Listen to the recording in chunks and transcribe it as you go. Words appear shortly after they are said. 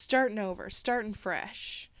starting over, starting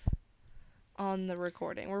fresh on the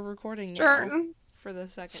recording. We're recording now Starting, for the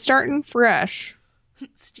second starting fresh.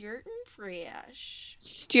 starting fresh.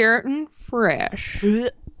 Starting fresh.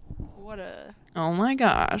 What a Oh my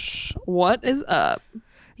gosh. What is up?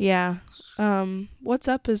 yeah. What's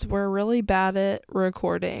up is we're really bad at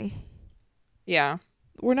recording. Yeah.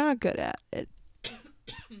 We're not good at it.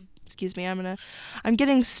 Excuse me. I'm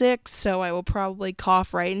getting sick, so I will probably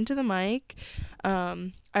cough right into the mic.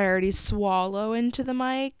 I already swallow into the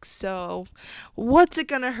mic, so what's it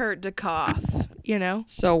gonna hurt to cough, you know?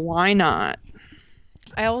 So why not?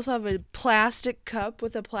 I also have a plastic cup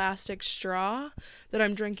with a plastic straw that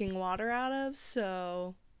I'm drinking water out of,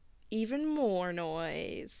 so even more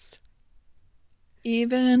noise.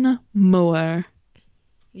 Even more.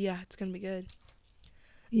 Yeah, it's gonna be good.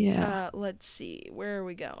 Yeah. Let's see. Where are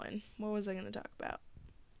we going? What was I gonna talk about?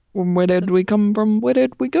 Where did we come from? Where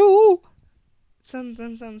did we go? Some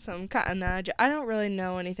Cotton Eye Joe. I don't really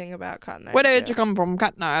know anything about Cotton Eye Where did Joe. you come from,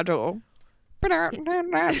 Cotton Eye Joe?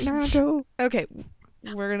 Okay,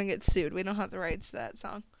 we're gonna get sued. We don't have the rights to that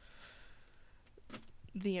song.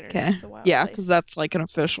 The Okay. internet's a wild Yeah, place. because that's like an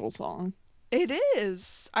official song. It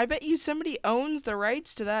is. I bet you somebody owns the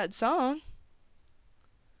rights to that song.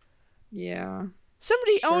 Yeah.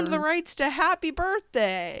 Somebody owned the Sure. rights to Happy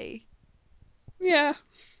Birthday. Yeah.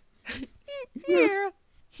 Yeah.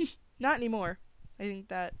 Not anymore. I think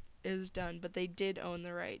that is done, but they did own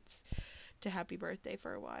the rights to Happy Birthday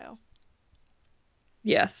for a while.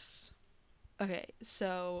 Yes. Okay,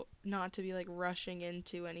 so not to be like rushing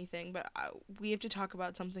into anything, but we have to talk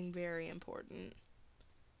about something very important.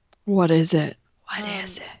 What is it? What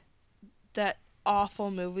is it? That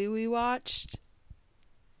awful movie we watched.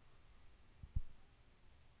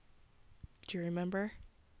 Do you remember?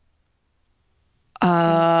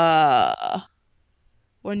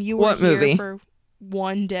 When you were What here movie? for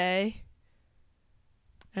one day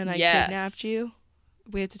and I kidnapped Yes. you?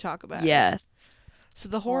 We have to talk about it. Yes. So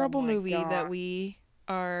the Oh horrible my movie that God. we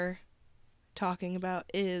are talking about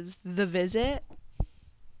is The Visit.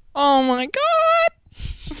 Oh my God.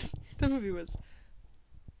 The movie was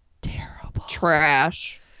terrible.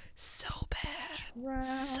 Trash. So bad. Trash.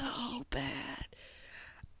 So bad.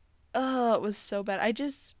 Oh, it was so bad.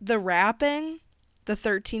 The rapping, the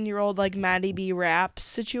 13-year-old like Maddie B raps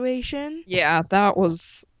situation. Yeah, that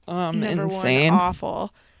was Number one, insane.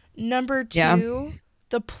 awful. Number Yeah. two,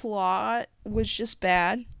 the plot was just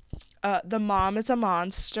bad. The mom is a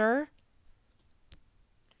monster.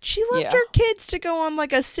 She left Yeah. her kids to go on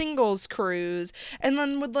like a singles cruise and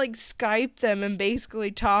then would like Skype them and basically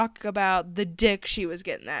talk about the dick she was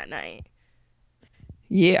getting that night.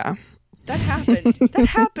 Yeah. That happened. That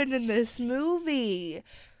happened in this movie.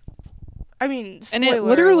 I mean, And it spoiler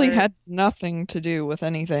literally alert, had nothing to do with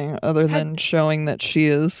anything other had than showing that she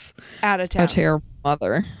is out of a town. terrible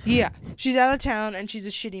mother. Yeah, she's out of town and she's a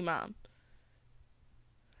shitty mom.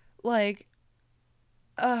 Like,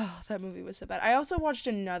 oh, that movie was so bad. I also watched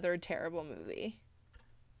another terrible movie.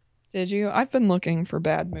 Did you? I've been looking for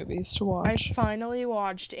bad movies to I watch. finally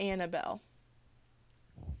watched Annabelle.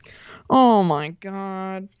 Oh my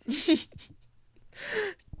God.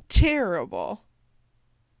 Terrible.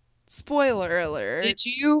 Spoiler alert. Did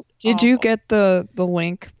you Awful. get the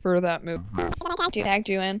link for that movie? Tagged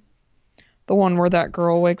you in? The one where that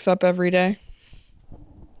girl wakes up every day?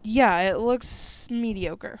 Yeah, it looks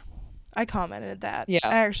mediocre. I commented that. Yeah.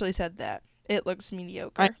 I actually said that. It looks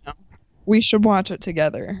mediocre. I know. We should watch it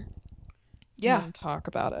together. Yeah. And talk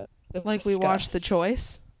about it. Like we watched The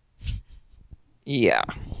Choice. Yeah.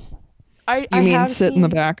 I You mean have sit in the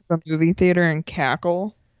seen. back of a movie theater and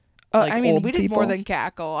cackle like I mean, old we did more people? than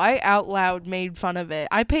cackle. I out loud made fun of it.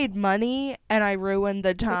 I paid money and I ruined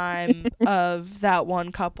the time of that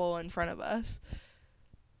one couple in front of us.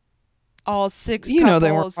 All six You know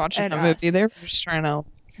they weren't couples watching and the us. movie. They were just trying to,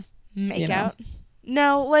 Make you know. out.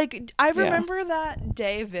 No, like I Yeah. remember that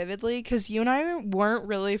day vividly because you and I weren't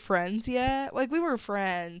really friends yet. Like we were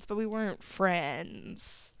friends, but we weren't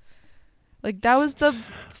friends. Like that was the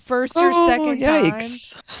first or second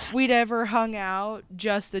yikes. time we'd ever hung out,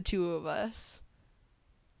 just the two of us.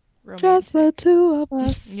 Just the Romantic. two of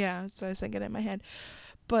us. Yeah, so I was thinking in my head.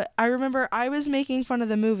 But I remember I was making fun of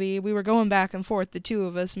the movie. We were going back and forth, the two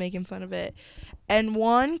of us making fun of it. And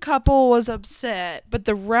one couple was upset, but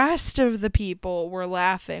the rest of the people were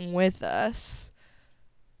laughing with us.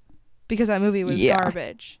 Because that movie was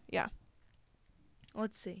garbage. Yeah.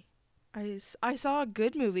 Let's see. I saw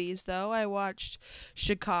good movies, though. I watched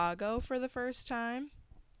Chicago for the first time.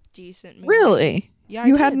 Decent movie. Really? Yeah,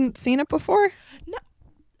 You I did. hadn't seen it before?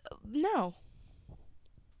 No.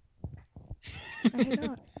 I had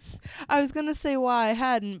not. I was gonna say why I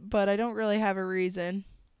hadn't, but I don't really have a reason.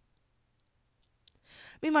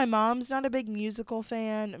 I mean, my mom's not a big musical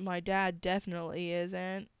fan. My dad definitely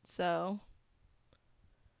isn't. So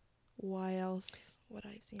why else would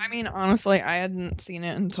I have seen I it? mean, honestly, I hadn't seen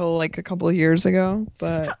it until like a couple of years ago,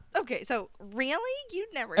 but Okay, so really,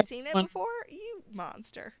 you'd never seen it everyone before? You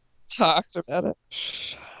monster. talked about it.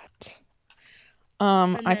 Shut.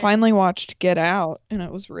 And I then finally watched Get Out, and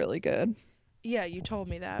it was really good. yeah, you told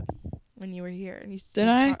me that when you were here, and Did you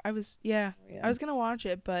I? talk. I was yeah, Oh, I yeah. was gonna watch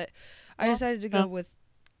it, but I Well, decided to no, go with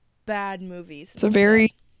bad movies it's a instead.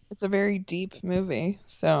 very it's a very deep movie.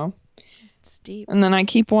 So, It's deep. and then I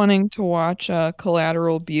keep wanting to watch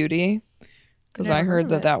Collateral Beauty because I Never heard heard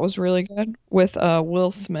of that it. that was really good with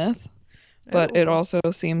Will Smith, but it Oh, also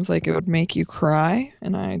seems like it would make you cry,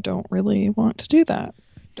 and I don't really want to do that.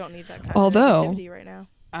 don't need that kind of Although negativity right now.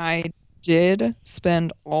 I did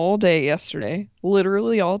spend all day yesterday,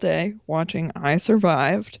 literally all day, watching I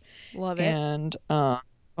Survived, Love it. and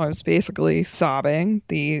so I was basically sobbing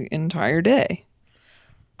the entire day.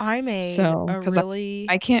 I made So, a because I,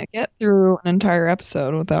 really I can't get through an entire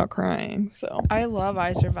episode without crying. So, I love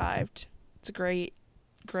I Survived. It's a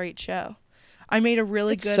great show. I made a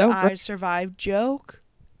really it's good so I great. Survived joke,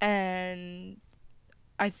 and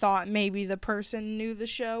I thought maybe the person knew the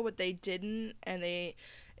show, but they didn't, and it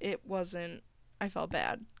wasn't. I felt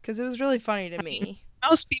bad because it was really funny to I mean, me.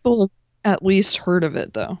 most people have at least heard of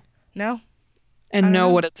it though No, I and don't know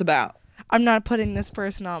know. what it's about. I'm not putting this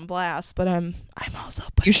person on blast, but I'm also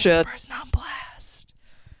You putting this should. person on blast.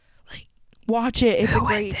 Like, watch it. It's a Who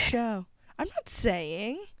is great it? show. I'm not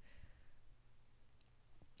saying.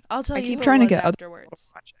 I'll tell I you keep who it trying to was get other people to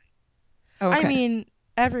afterwards. watch it. I Okay. mean,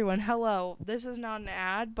 everyone, hello. This is not an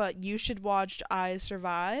ad, but you should watch I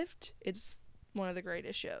Survived. It's one of the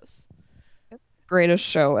greatest shows. It's the greatest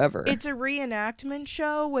show ever. It's a reenactment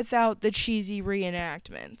show without the cheesy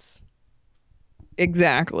reenactments.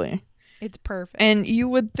 Exactly. It's And perfect. you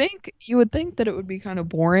would think that it would be kind of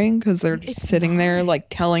boring because they're just It's sitting there not. like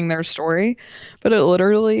telling their story, but it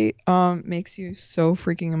literally makes you so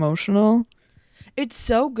freaking emotional It's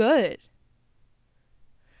so good.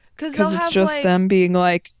 Cuz they'll because it's have just them being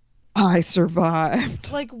like, I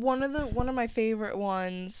survived. one of my favorite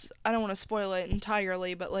ones. I don't want to spoil it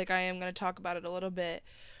entirely, but like I am going to talk about it a little bit.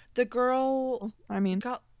 The girl I mean,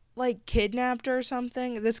 got like kidnapped or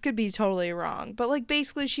something. This could be totally wrong, but like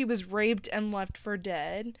basically she was raped and left for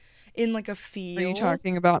dead in like a are you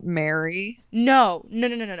talking field. about Mary? No, no,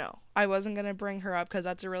 no, no, no, no. I wasn't gonna bring her up because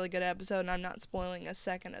that's a really good episode, and I'm not spoiling a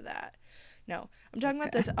second of that. No, I'm talking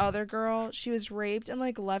about Okay. this other girl. She was raped and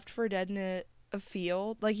like left for dead in a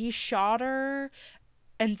field. Like he shot her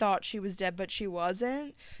and thought she was dead, but she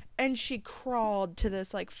wasn't. And she crawled to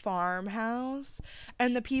this like farmhouse,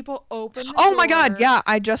 and the people opened the Oh my God, door, yeah,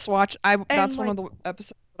 I just watched I and that's one like of the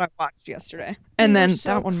episodes that I watched yesterday. they And were then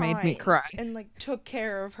so that one made me kind cry. and like took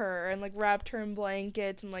care of her and like wrapped her in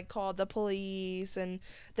blankets and like called the police, and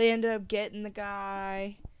they ended up getting the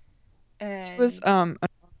guy. He was And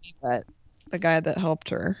that the guy that helped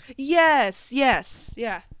her. yes, yes,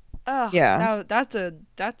 yeah. Ugh, Yeah. that's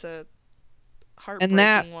a And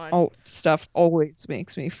that heartbreaking one. stuff always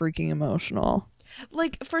makes me freaking emotional.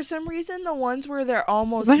 Like for some reason the ones where they're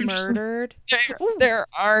 'Cause almost I'm just like, murdered. there, Ooh, there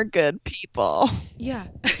are good people. yeah.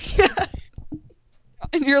 Yeah.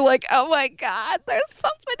 And you're like, oh my God, there's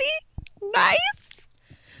somebody nice.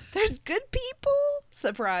 There's good people.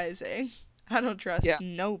 Surprising. I don't Yeah, trust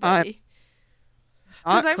I'm nobody.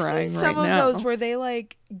 Cuz not I've seen crying some right of those now. where they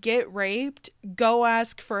like get raped, go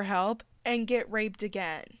ask for help and get raped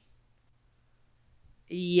again.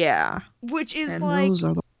 Yeah. Which is And like those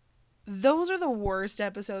are the those are the worst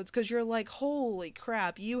episodes because you're like, holy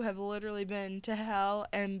crap, you have literally been to hell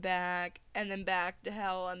and then back to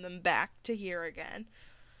hell, and then back to here again.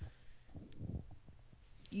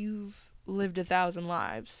 You've lived 1,000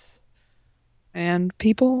 lives. and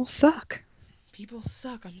people suck. People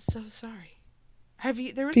suck. I'm so sorry. Have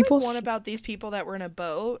you? There was like People one s- about these people that were in a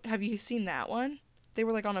boat. Have you seen that one? They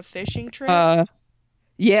were like on a fishing trip, uh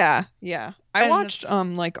yeah, yeah. I and watched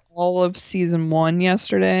like all of season 1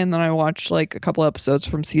 yesterday and then I watched like a couple episodes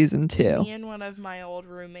from season 2. me and one of my old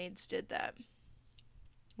roommates did that.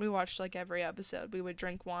 We watched like every episode. We would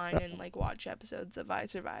drink wine and like watch episodes of I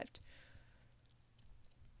Survived.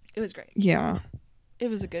 It was great. Yeah. It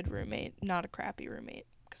was a good roommate, not a crappy roommate,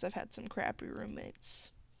 because I've had some crappy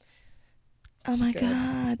roommates. Oh my Good.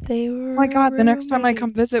 god, they Oh my were God, the next time I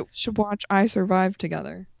come roommates. visit, we should watch I Survived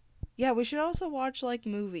together. Yeah, we should also watch like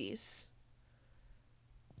movies.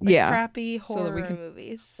 Like Yeah, crappy so that we horror can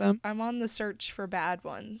movies. them. I'm on the search for bad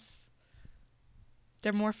ones.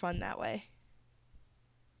 They're more fun that way.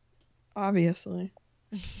 Obviously.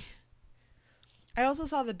 I also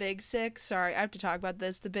saw The Big Sick. Sorry, I have to talk about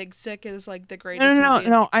this. The Big Sick is like the No, greatest no, no, movie.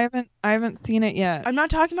 no. I haven't seen it yet. I'm not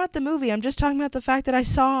talking about the movie. I'm just talking about the fact that I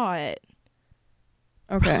saw it.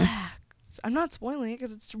 Okay. Relax. I'm not spoiling it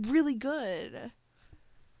because it's really good.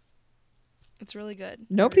 It's really good.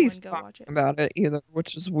 Everyone Nobody's go talking watch it. about it either,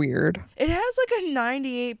 which is weird. It has like a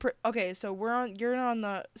 98 okay, so you're on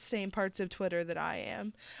the same parts of Twitter that I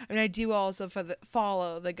am. I mean, I do also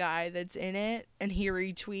follow the guy that's in it and he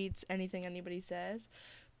retweets anything anybody says.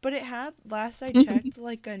 But it had, last I checked,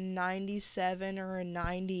 like a 97 or a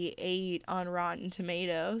 98 on Rotten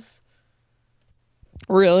Tomatoes.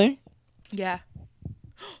 Really? Yeah.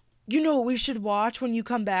 You know what we should watch when you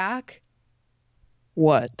come back?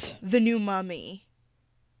 What? The New Mummy.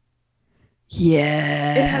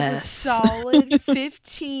 It has a Yes. solid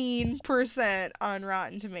 15% on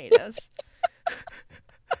Rotten Tomatoes.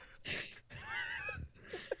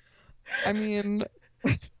 I mean,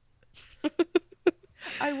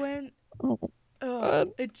 I went, oh oh, God.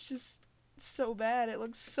 it's just so bad. It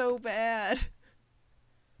looks so bad.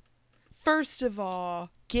 First of all,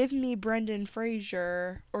 give me Brendan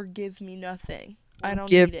Fraser or give me nothing. I don't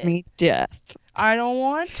need Give it. me death. I don't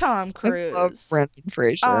want Tom I love Cruise. Brendan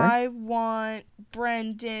Fraser. I want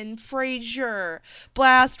Brendan Fraser.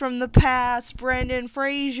 Blast from the past, Brendan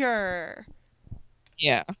Fraser.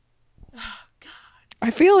 Yeah. Oh, God.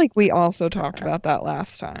 I feel like we also talked about that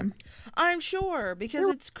last time. I'm sure, because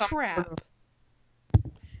it's crap.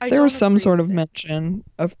 There was some agree sort with of it. mention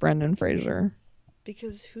of Brendan Fraser.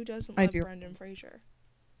 Because who doesn't I love do. Brendan Fraser?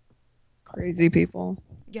 Crazy people.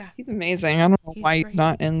 Yeah, He's amazing. I don't know he's why he's great.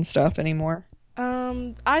 not in stuff anymore.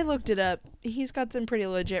 I looked it up. He's got some pretty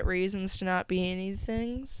legit reasons to not be in these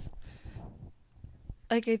things.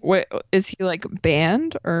 Like Wait, is he like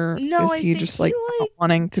banned or no, is I he think just he like not like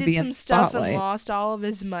wanting to did be in some the stuff and spotlight? lost all of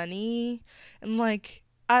his money, and like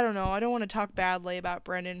I don't know. I don't want to talk badly about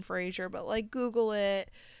Brendan Fraser, but like Google it.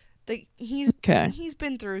 Okay, He's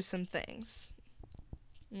been through some things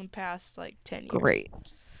in the past like 10 years. great.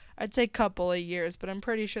 I'd say couple of years, but I'm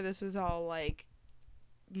pretty sure this was all like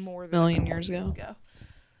more than a Million couple of years years ago. ago.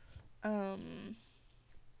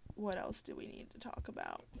 What else do we need to talk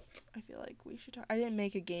about? I feel like we should talk. I didn't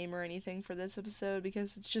make a game or anything for this episode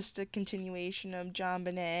because it's just a continuation of John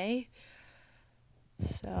Bonet.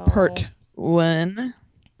 So Part 1.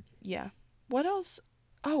 yeah. What else?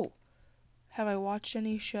 Oh, have I watched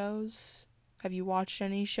any shows? Have you watched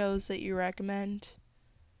any shows that you recommend?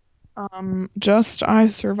 Just I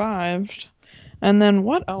Survived. And then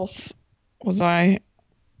what else was I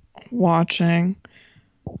watching?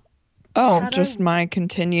 Oh, Had I? just my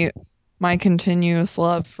continuous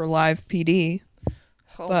love for Live PD.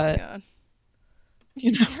 Oh my But god!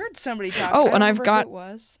 you know, I heard somebody talk. I oh, don't and remember who it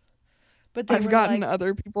was, but they I've were gotten like,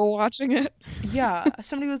 other people watching it. yeah.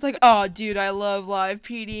 Somebody was like, "Oh, dude, I love Live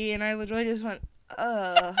PD," and I literally just went,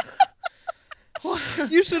 "Ugh."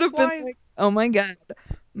 You should have been Why? like, "Oh my God,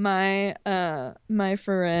 my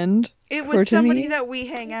friend It was somebody Courtney." that we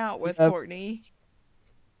hang out with, Yep. Courtney.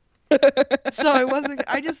 So I wasn't.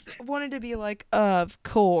 I just wanted to be like, of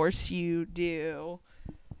course you do.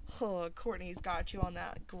 Oh, Courtney's got you on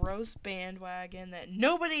that gross bandwagon that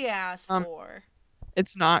nobody asked Um, for.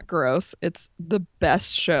 it's not gross. It's the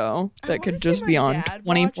best show I that want could to say just my be on dad 24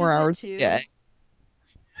 watches it hours a too, day.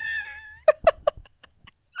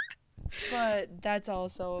 but that's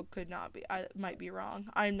also could not be. I might be wrong.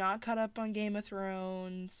 I'm not caught up on Game of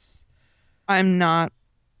Thrones. I'm not.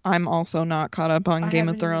 I'm also not caught up on I Game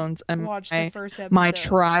of haven't even Thrones, and watched the my first my episode.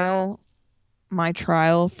 trial my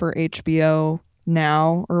trial for HBO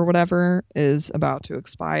Now or whatever is about to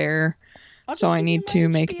expire. I'll So just I give you need my to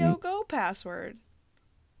make HBO Go password.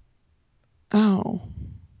 oh.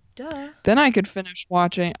 Duh. Then I could finish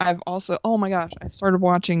watching. I've also oh my gosh, I started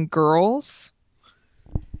watching Girls.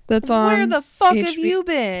 That's Where on the fuck have HBO. you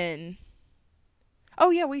been? Oh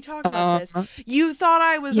yeah, we talked about this. Um You thought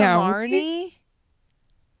I was a yeah, Marnie?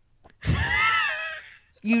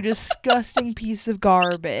 You disgusting piece of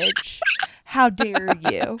garbage. How dare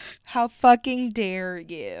you? How fucking dare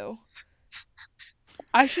you?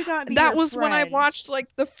 I should not be that your was when I friend. watched like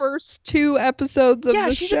the first 2 episodes of Yeah, the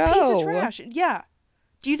she's a piece of show. trash. Yeah.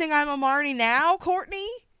 Do you think I'm a Marnie now, Courtney?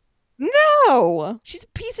 No. She's a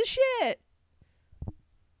piece of shit.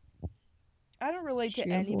 I don't relate She to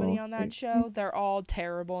is a anybody little on that crazy. show. They're all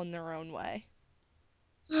terrible in their own way.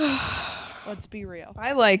 Let's be real.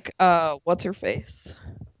 I like what's her face?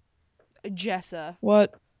 Jessa.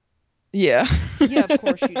 What? Yeah. Yeah, of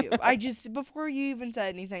course you do. I just, before you even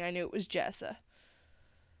said anything, I knew it was Jessa.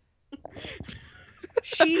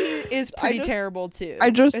 She is I pretty just terrible too.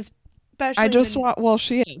 I just Especially in the. well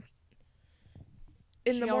she is.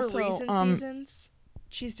 in the She more also, recent seasons,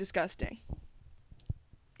 she's disgusting.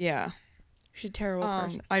 yeah. She's a terrible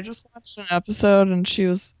person. I just watched an episode and she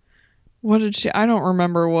was, what did she, I don't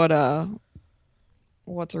remember what,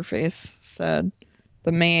 what's her face said.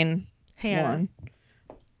 The main Hannah. one.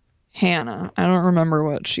 Hannah. I don't remember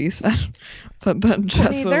what she said. But then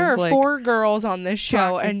Courtney, Jessa there was are like 4 girls on this show,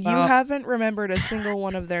 talking and you about haven't remembered a single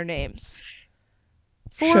one of their names.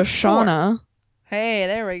 4? 4. Shoshana. Hey,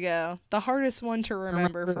 there we go. The hardest one to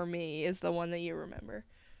remember Remember, for me is the one that you remember.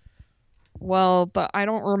 well, I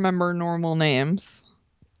don't remember normal names.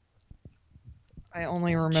 I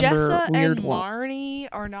only remember Jessa and weird ones. Marnie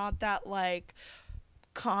are not that, like,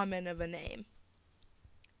 common of a name.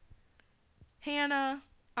 Hannah,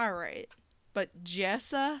 alright. But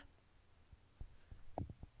Jessa?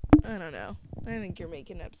 I don't know. I think you're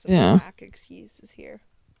making up some Yeah. whack excuses here.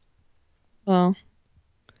 Well,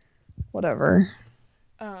 whatever.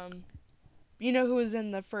 You know who was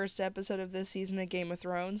in the first episode of this season of Game of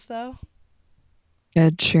Thrones, though?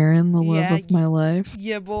 Ed Sheeran, the love Yeah, of my life.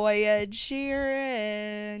 your boy Ed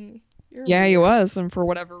Sheeran. You're Yeah, he weird. was, and for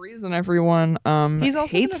whatever reason, everyone He's also going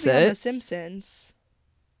to hates be on The it. Simpsons.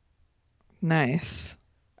 Nice.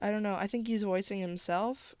 I don't know. I think he's voicing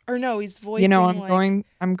himself. Or no, he's voicing You know, I'm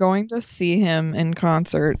like... going to see him in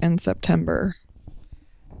concert in September.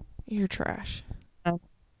 You're trash. I'm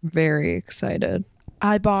very excited.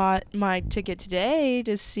 I bought my ticket today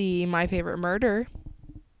to see My Favorite Murder.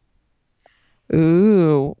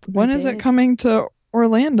 Ooh, when is it did. coming to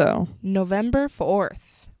Orlando? November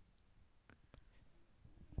 4th.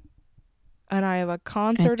 And I have a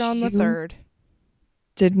concert And on the you 3rd.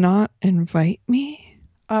 did not invite me?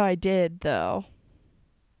 Oh, I did, though.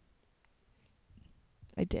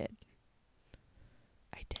 I did.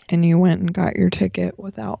 And you went and got your ticket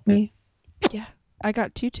without me? Yeah. I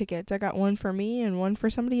got 2 tickets. I got one for me and one for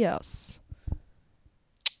somebody else.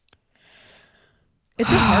 It's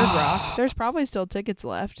at Hard Rock. There's probably still tickets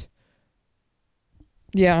left.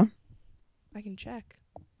 Yeah. I can check.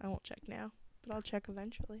 I won't check now, but I'll check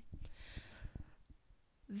eventually.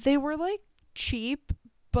 They were like cheap,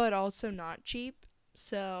 but also not cheap.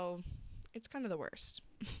 So it's kind of the worst.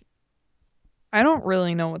 I don't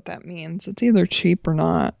really know what that means. It's either cheap or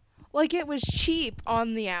not. Like, it was cheap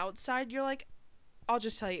on the outside. You're like, I'll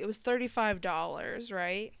just tell you, it was $35,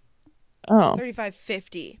 right? Oh.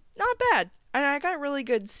 $35.50. Not bad. And I got really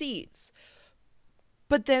good seats.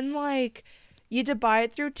 But then, like, you had to buy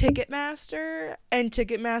it through Ticketmaster, and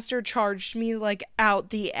Ticketmaster charged me, like, out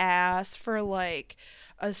the ass for, like,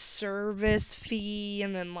 a service fee,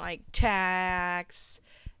 and then, like, tax,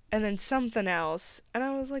 and then something else. And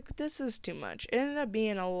I was like, this is too much. It ended up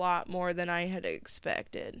being a lot more than I had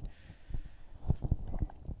expected.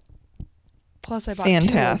 Plus, I bought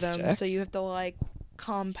 2 of them, so you have to, like,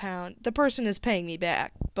 compound. The person is paying me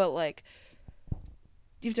back, but, like,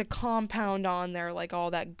 you have to compound on there, like,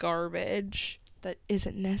 all that garbage that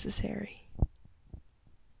isn't necessary.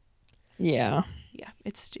 Yeah. Yeah,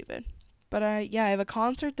 it's stupid. But I have a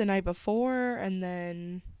concert the night before, and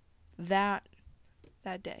then that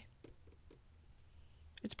day.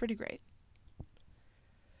 It's pretty great.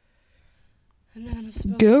 And then I'm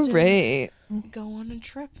supposed to go on a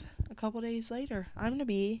trip a couple days later. I'm going to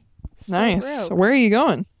be so nice. broke. Where are you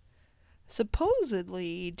going?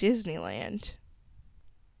 Supposedly Disneyland.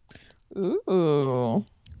 Ooh.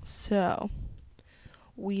 So,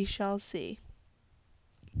 we shall see.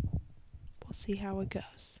 We'll see how it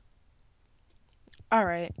goes. All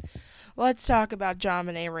right. Let's talk about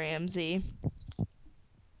JonBenet Ramsey.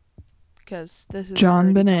 Because this is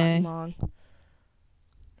JonBenet long.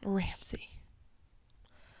 Ramsey.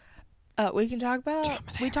 We talked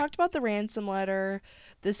about the ransom letter.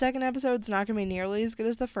 The second episode's not going to be nearly as good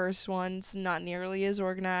as the first one. It's not nearly as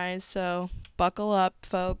organized, so buckle up,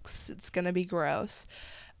 folks. It's going to be gross.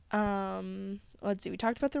 Let's see. We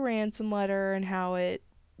talked about the ransom letter and how it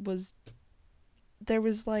was... There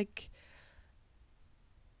was, like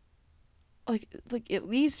at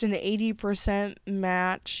least an 80%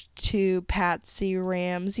 match to Patsy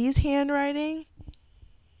Ramsey's handwriting.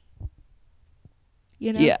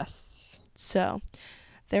 You know? Yes. So,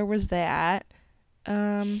 there was that.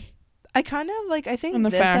 I kind of I think and the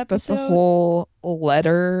this fact episode, that the whole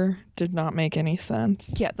letter did not make any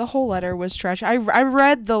sense. Yeah, the whole letter was trash. I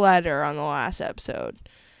read the letter on the last episode.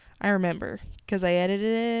 I remember because I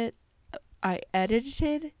edited it. I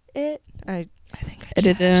think I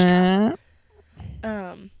just had a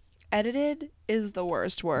stroke. Edited is the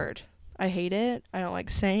worst word. I hate it. I don't like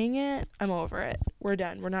saying it. I'm over it. We're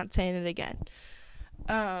done. We're not saying it again.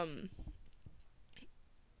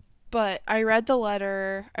 But I read the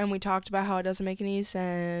letter and we talked about how it doesn't make any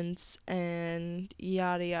sense and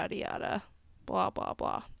yada yada yada. Blah blah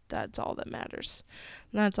blah. That's all that matters.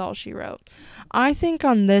 And that's all she wrote. I think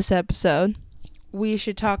on this episode we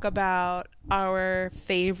should talk about our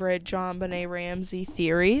favorite John Benet Ramsey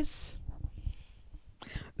theories.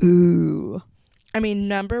 Ooh. I mean,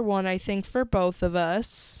 number one, I think for both of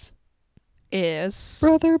us is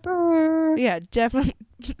Brother Burr. yeah, definitely.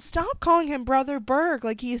 Stop calling him Brother Berg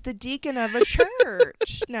like he's the deacon of a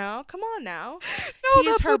church. No, come on now. No, He's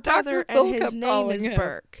that's her what brother Dr. Phil and his kept name calling is him.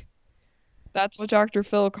 Burke. That's what Dr.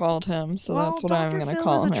 Phil called him, so Well, that's what I'm Dr. going to Phil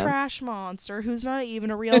call is a him. trash monster who's not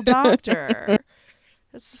even a real doctor.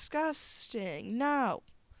 That's disgusting. No,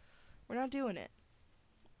 we're not doing it.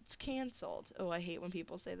 It's canceled. Oh, I hate when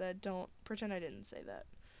people say that. Don't pretend I didn't say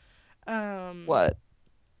that. What?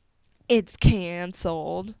 It's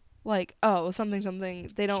canceled. Like, oh, something,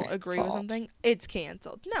 they don't agree with Canceled. something, it's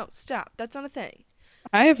canceled. No, stop. That's not a thing.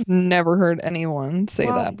 I have never heard anyone say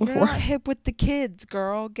Well, that you're before. not hip with the kids,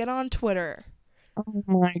 girl. Get on Twitter. Oh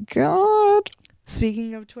my god.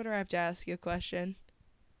 Speaking of Twitter, I have to ask you a question.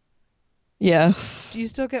 Yes. Do you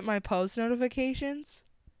still get my post notifications?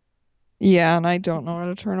 Yeah, and I don't know how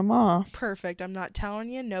to turn them off. Perfect. I'm not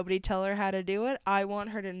telling you. Nobody tell her how to do it. I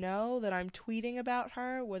want her to know that I'm tweeting about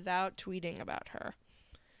her without tweeting about her.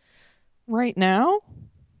 Right now?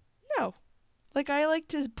 No. Like, I like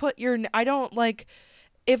to put your... I don't, like...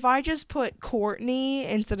 If I just put Courtney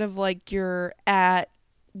instead of, like, your at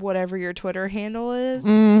whatever your Twitter handle is,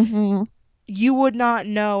 Mm-hmm. you would not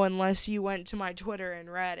know unless you went to my Twitter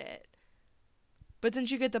and read it. But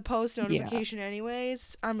since you get the post notification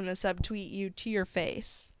anyways, I'm going to subtweet you to your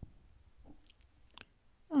face.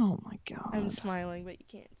 Oh my god. I'm smiling, but you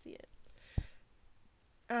can't see it.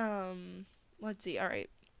 Let's see. All right.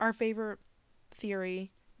 Our favorite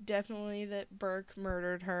theory, definitely that Burke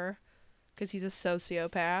murdered her because he's a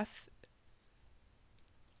sociopath.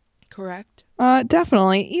 Correct?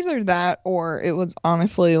 Definitely. Either that or it was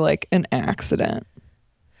honestly like an accident.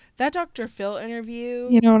 That Dr. Phil interview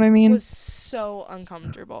You know what I mean? was so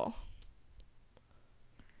uncomfortable.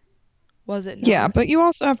 Was it not? Yeah, but you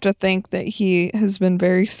also have to think that he has been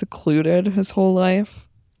very secluded his whole life.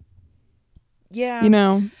 Yeah. You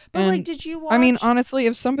know? But, like, And did you watch... I mean, honestly,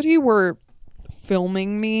 if somebody were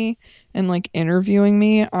filming me and like interviewing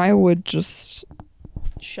me, I would just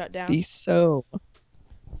shut down. be so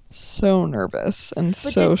nervous and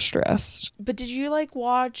so stressed. But did you like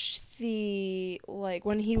watch the like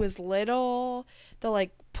when he was little, the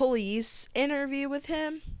like police interview with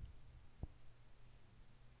him?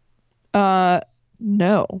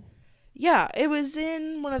 No. Yeah, it was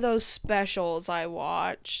in one of those specials I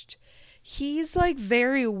watched. He's like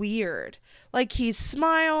very weird. Like he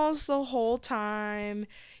smiles the whole time.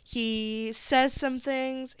 He says some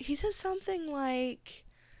things. He says something like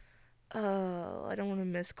I don't want to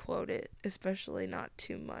misquote it, especially not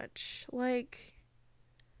too much. Like,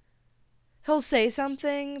 he'll say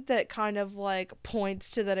something that kind of, like,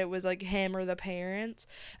 points to that it was, like, him or the parents,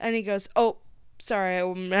 and he goes, oh, sorry,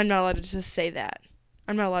 I'm not allowed to just say that.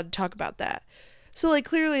 I'm not allowed to talk about that. So, like,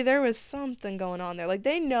 clearly there was something going on there. Like,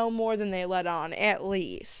 they know more than they let on, at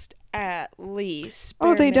least. At least.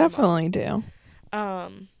 Oh, they minimum. definitely do.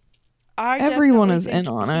 Everyone is in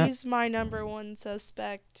on it. He's my number one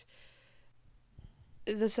suspect.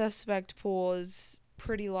 The suspect pool is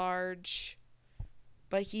pretty large,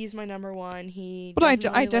 but he's my number one. But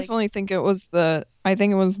I definitely think it was the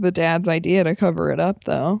dad's idea to cover it up,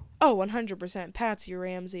 though. Oh, 100%. Patsy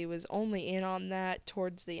Ramsey was only in on that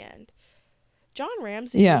towards the end. John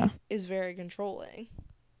Ramsey is very controlling.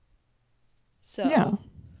 So,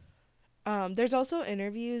 there's also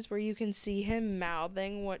interviews where you can see him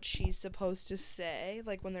mouthing what she's supposed to say,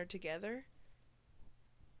 like when they're together.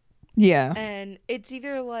 Yeah. And it's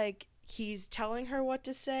either like he's telling her what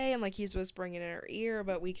to say and like he's whispering in her ear,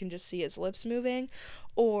 but we can just see his lips moving,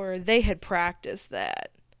 or they had practiced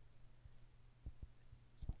that.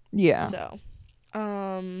 Yeah. So,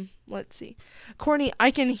 let's see. Courtney, I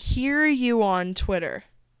can hear you on Twitter.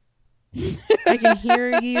 I can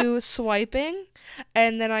hear you swiping,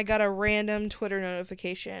 and then I got a random Twitter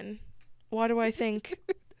notification. Why do I think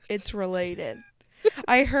it's related?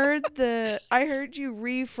 I heard you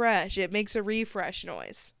refresh. It makes a refresh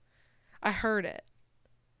noise. I heard it.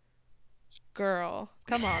 Girl,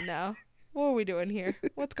 come on now. What are we doing here?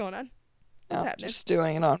 What's going on? What's happening? Just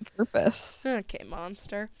doing it on purpose. Okay,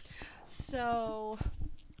 monster. So,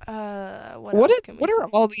 what are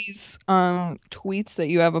all these tweets that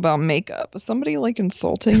you have about makeup? Is somebody like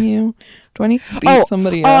insulting you? Do I need to beat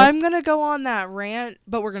somebody up? Oh, I'm gonna go on that rant,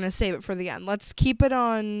 but we're gonna save it for the end. Let's keep it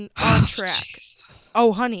on track. Jesus.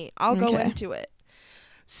 Oh, honey, I'll go Okay. into it.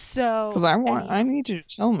 Because So, I anyhow, need you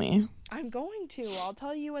to tell me. I'm going to. I'll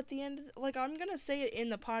tell you at the end. Like, I'm going to say it in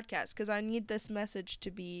the podcast because I need this message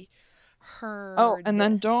to be Oh, and heard.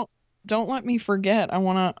 then don't let me forget. I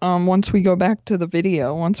wanna once we go back to the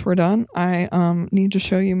video, once we're done, I need to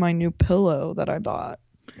show you my new pillow that I bought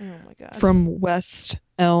Oh my God. from West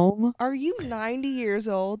Elm. Are you 90 years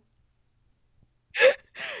old?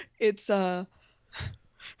 It's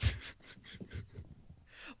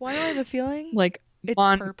Why do I have a feeling like it's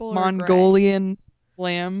purple or gray? Mongolian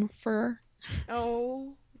lamb fur.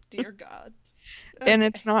 Oh, dear God. And Okay.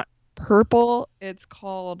 it's not purple, it's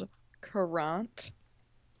called currant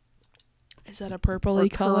Is that a or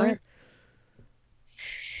purpley color? currant.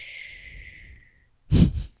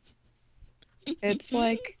 It's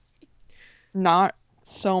like not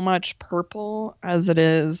so much purple as it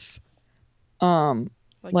is um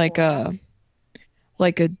Like like a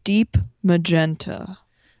black? deep magenta.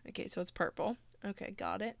 Okay, so it's purple. Okay,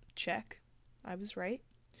 got it. Check. I was right.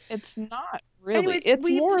 It's not really. Anyways, It's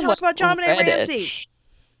we have to more talk like about John Benet Ramsey. reddish.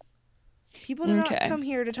 People do not Okay. come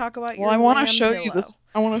here to talk about Well, your lamb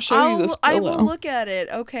I want to show you this I will pillow. look at it,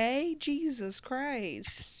 okay? Jesus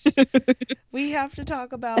Christ. We have to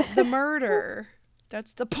talk about the murder.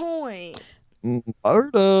 That's the point.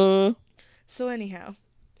 Marta. So anyhow,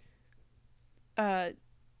 uh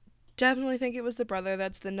definitely think it was the brother.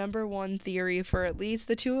 That's the number one theory for at least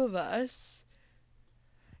the two of us.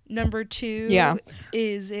 Number Yeah. 2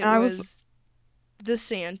 is it I was was the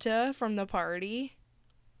Santa from the party.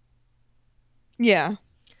 yeah.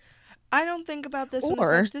 I don't think about this one as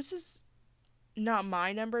Or much. This is not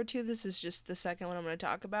my number 2. This is just the second one I'm going to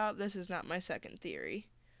talk about. This is not my second theory.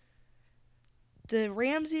 The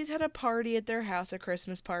Ramseys had a party at their house, a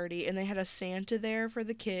Christmas party, and they had a Santa there for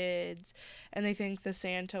the kids, and they think the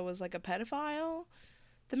Santa was like a pedophile.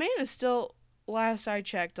 The man is still, last I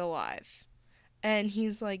checked, alive. And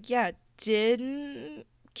he's like, yeah, didn't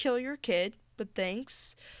kill your kid, but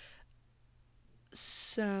thanks.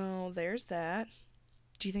 So there's that.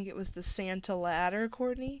 Do you think it was the Santa ladder,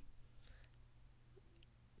 Courtney?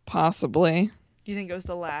 possibly Do you think it was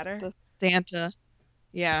the ladder? the Santa.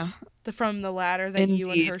 Yeah. The from the ladder that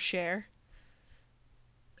you and Indeed. her share?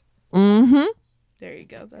 Mm-hmm. There you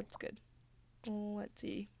go. That's good. Well, let's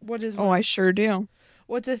see. What is Oh, I one? sure do.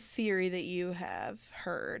 What's a theory that you have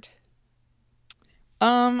heard?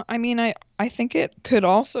 I mean, I think it could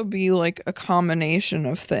also be like a combination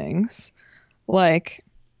of things. Like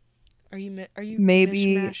Are you maybe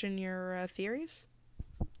mishmashing your theories?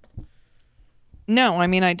 no, I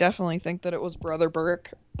mean I definitely think that it was Brother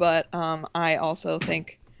Burke, but I also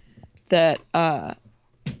think that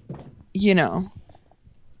you know,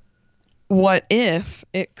 what if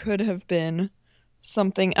it could have been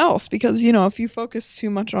something else? Because, if you focus too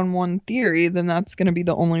much on one theory, then that's going to be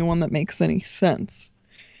the only one that makes any sense.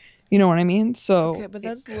 You know what I mean? So Okay, but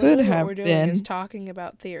it that's could literally what have we're doing is been, talking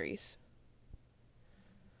about theories.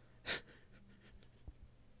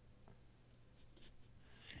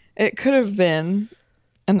 it could have been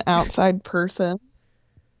an outside person,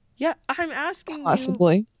 Yeah, I'm asking you.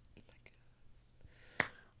 possibly.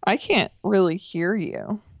 I can't really hear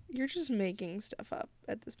you. You're just making stuff up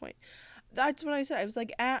at this point. That's what I said. I was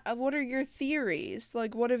like, what are your theories?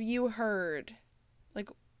 Like, what have you heard? Like,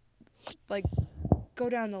 like, go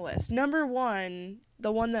down the list. Number 1,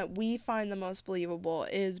 the one that we find the most believable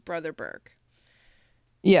is Brother Burke.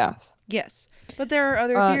 Yes. Yes, but there are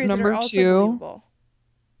other theories that are Number also two believable.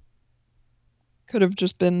 could have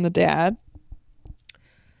just been the dad.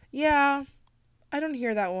 Yeah, I don't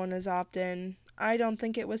hear that one as often. I don't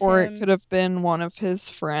think it was Or it him. could have been one of his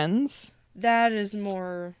friends. That is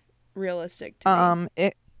more realistic to me.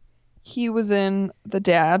 It the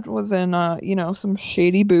dad was in some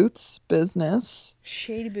shady boots business.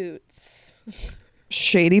 Shady boots.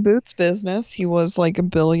 Shady boots business. He was like a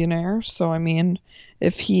billionaire, so I mean,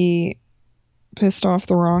 if he pissed off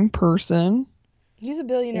the wrong person He's a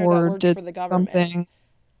billionaire that or worked did for the government. something,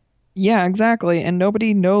 yeah, exactly, and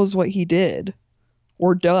nobody knows what he did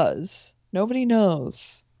or does. Nobody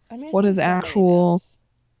knows I mean, I what think his somebody actual knows.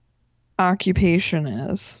 occupation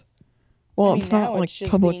is. I Well, mean, it's not now like it's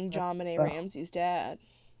just public being record, John Benet though. Ramsey's dad.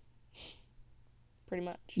 Pretty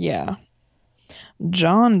much. Yeah.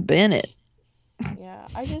 John Bennett. Yeah,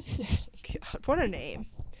 I just. God, what a name.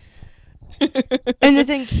 And to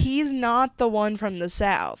think he's not the one from the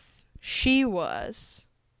South. She was.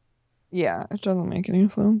 Yeah, it doesn't make any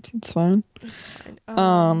sense. It's fine. It's fine.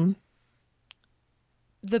 Um,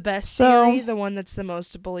 The best so, theory, the one that's the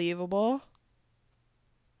most believable,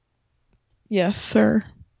 yes, sir.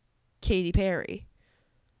 Katy Perry.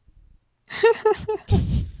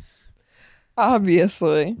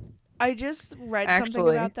 Obviously. I just read something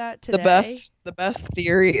Actually, about that the today. best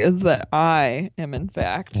theory is that I am in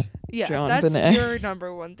fact Yeah, John that's Bonet. your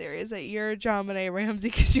number one theory, is that you're John Benet Ramsey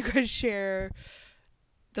because you guys share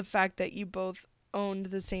the fact that you both owned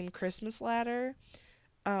the same Christmas ladder.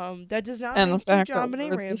 That does not And the make you fact that John Benet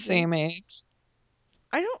we're the Ramsey. same age.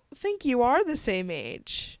 I don't think you are the same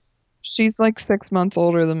age. She's like 6 months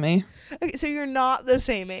older than me. Okay, so you're not the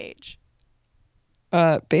same age.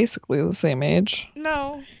 Basically the same age.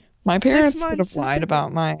 No, My six parents could have months is lied different.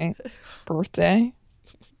 about my birthday.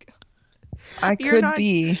 I You're could not.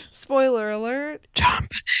 be Spoiler alert. John.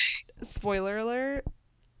 Spoiler alert.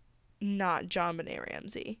 Not John Benet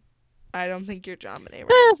Ramsey. I don't think you're John Benet Eh,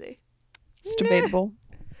 Ramsey. it's Nah. debatable.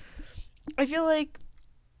 I feel like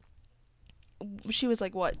she was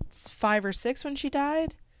like what, 5 or 6 when she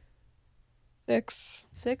died? 6.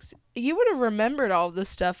 6? You would have remembered all this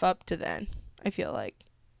stuff up to then, I feel like.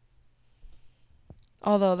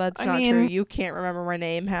 Although that's I not true. mean, You can't remember my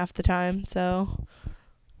name half the time, so.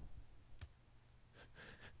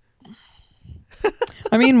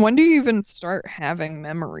 when do you even start having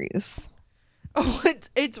memories? Oh,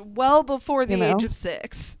 it's well before You the age know? of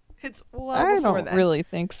 6. It's well I before don't then. really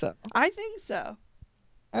think so. I think so.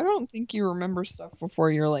 I don't think you remember stuff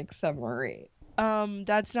before you're like 7 or 8.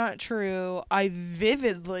 That's not true. I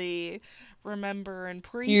vividly remember in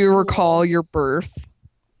Do you recall preschool. your birth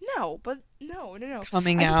No, but no, no, no.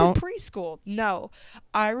 coming I just said out? preschool. No.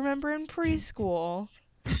 I remember in preschool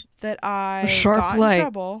that A I sharp got in light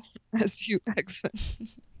trouble. as you exit.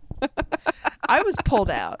 I was pulled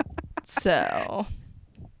out. So,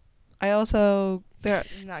 I also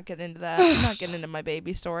not getting into that. I'm not getting into my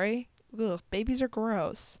baby story. Ugh, babies are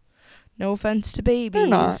gross. No offense to They're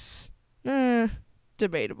not. babies.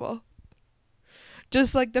 Debatable.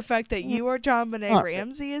 Just like the fact that Mm, you are John Benet Not really.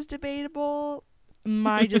 Ramsey is debatable.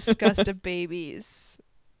 My disgust of babies,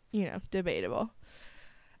 debatable.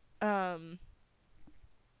 Um,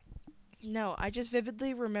 no, I just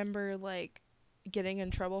vividly remember like getting in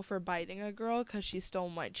trouble for biting a girl because she stole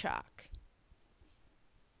my chalk.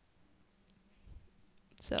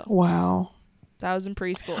 So Wow. that was in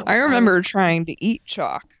preschool. I I remember was. trying to eat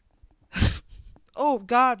chalk. Oh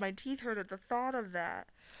God, my teeth hurt at the thought of that.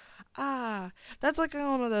 Ah, that's like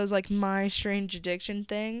one of those like my strange addiction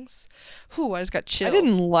things. Whew, I just got I didn't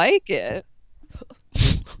chills. like it.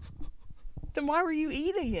 Then why were you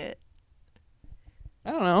eating it?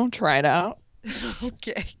 I don't know. Try it out.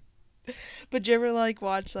 Okay. But did you ever like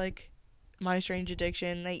watch like My Strange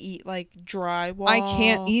Addiction? They eat like I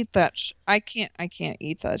can't drywall. eat that. I can't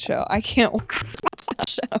eat that show. I can't watch that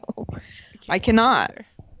show. I I can't watch it cannot. either.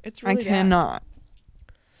 It's I really bad. cannot.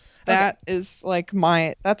 Okay. That is like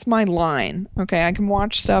that's my line. Okay, I can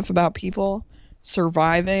watch stuff about people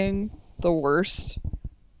surviving the worst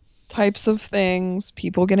types of things,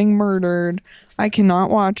 people getting murdered. I cannot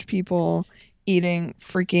watch people eating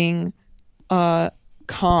freaking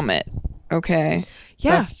comet. Okay?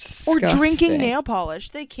 Yeah. That's Or drinking disgusting. nail polish.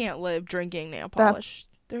 They can't live drinking nail That's polish.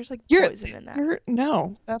 There's like you're poison in that. you're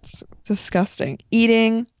no, that's disgusting.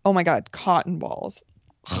 Eating, oh my God, cotton balls.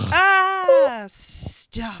 Ah,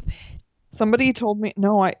 stop it. Somebody told me,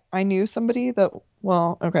 no, I knew somebody that,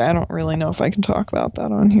 well, okay, I don't really know if I can talk about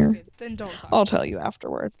that on here. Okay, then don't talk I'll about tell it. you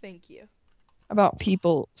afterward Thank you. about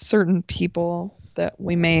certain people that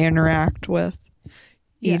we may interact with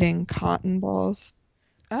Yeah. eating cotton balls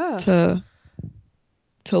Oh.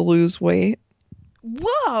 to lose weight.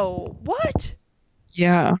 Whoa. What?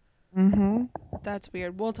 Yeah. Mhm. That's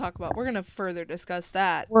weird. We're gonna further discuss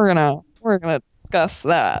that We're gonna discuss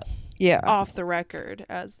that. Yeah. off the record,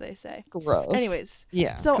 as they say. Gross. Anyways,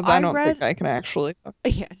 Yeah, so because I I don't think read. I can actually.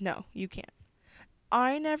 Yeah, no, you can't.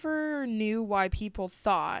 I never knew why people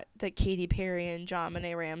thought that Katy Perry and John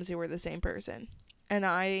Benet Ramsey were the same person. And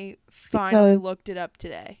I finally Because looked it up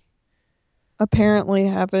today. apparently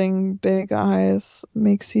having big eyes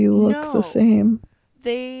makes you look the No, same.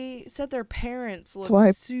 they said their parents That's look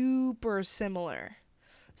why. super similar.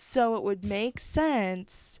 So it would make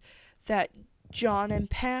sense that John and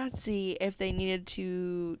Patsy, if they needed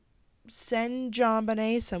to send John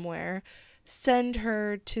Bonet somewhere, send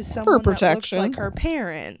her to For someone that looks like protection. her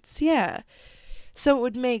parents. Yeah. So it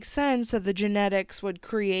would make sense that the genetics would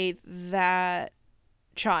create that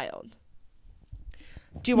child.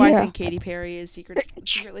 Do I Yeah. think Katy Perry is secretly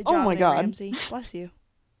Oh John my Bonet God. Ramsey? Bless you.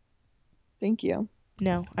 Thank you.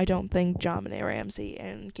 No, I don't think John Bonet Ramsey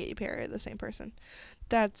and Katy Perry are the same person.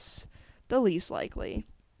 That's the least likely.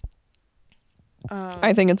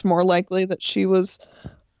 I think it's more likely that she was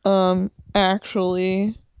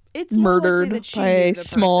actually It's more likely murdered that by she knew a the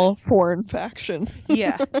small person. foreign faction.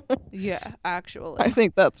 Yeah. Yeah, I actually.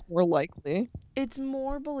 think that's more likely It's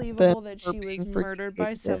more than believable that her she was being murdered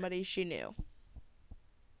by freaking dead. somebody she knew.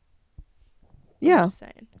 I'm Yeah. just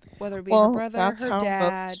saying. Whether it be her Well, brother, her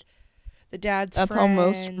dad, the dad's that's how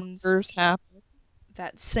most friends, murders happen.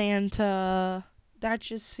 that Santa. That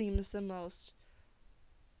just seems the most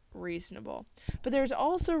reasonable. But there's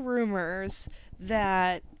also rumors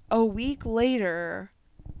that a week later,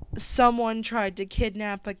 someone tried to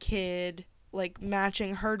kidnap a kid, like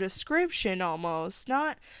matching her description almost.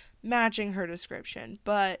 Not matching her description,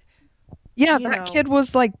 but, Yeah, you that know, kid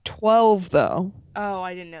was like 12 though. oh,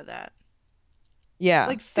 I didn't know that. Yeah,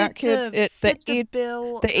 Like that fit kid the it fit the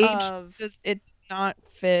bill the age of does it does not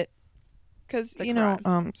fit because the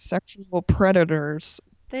crime. sexual predators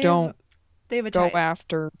They have don't they have a go type.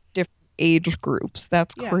 after different age groups.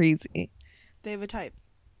 That's Yeah, crazy. they have a type.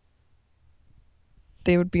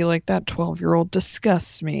 They would be like, that 12-year-old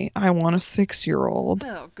disgusts me. I want a 6-year-old.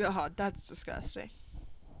 Oh god, that's disgusting.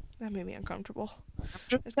 That made me uncomfortable. I'm I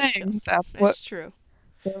just just got saying chills. that's what It's true.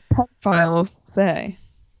 the pedophiles say.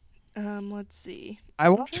 Let's see. I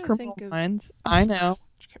I'm watch trying to Criminal think of Minds. I know.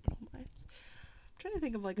 Criminal Minds. I'm trying to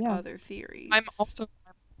think of like Yeah. other I'm theories. also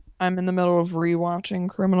I'm in the middle of rewatching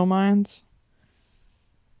Criminal Minds.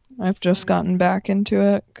 I've just Right. gotten back into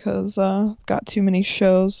it because got too many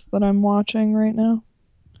shows that I'm watching right now.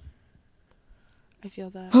 I feel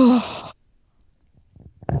that. Oh,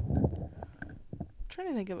 I'm trying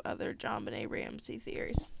to think of other John Benet Ramsey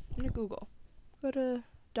theories. I'm gonna Google. Go to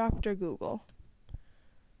Dr. Google.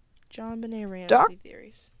 John Benet Ramsey Dr.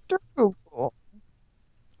 theories. Google.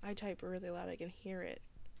 I type really loud. I can hear it.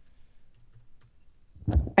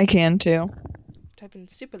 I can too. Typing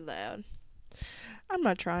super loud. I'm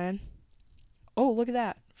not trying. Oh, look at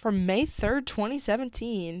that. From May 3rd,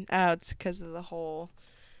 2017. Oh, it's because of the whole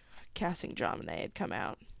Casting John Benet had come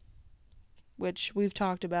out, which we've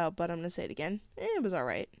talked about, but I'm going to say it again. It was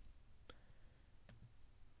alright.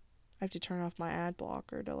 I have to turn off my ad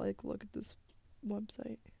blocker to, like, look at this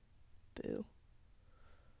website. Boo.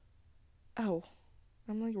 Oh,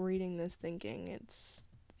 I'm, like, reading this thinking it's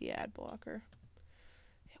the ad blocker.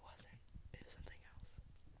 It wasn't. It was something else.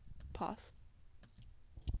 Pause.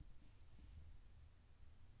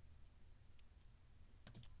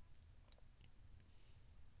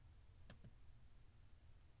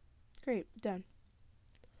 Great, done.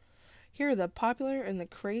 Here are the popular and the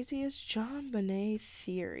craziest John Benet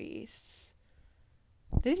theories.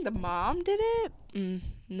 They think the mom did it?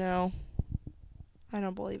 No. I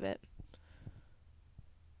don't believe it.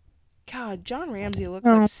 God, John Ramsey looks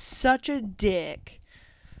like No. such a dick.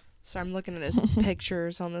 So I'm looking at his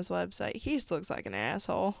pictures on this website. He just looks like an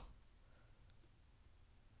asshole.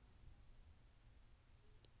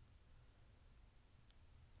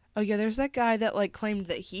 Oh yeah, there's that guy that like claimed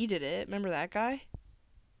that he did it. Remember that guy?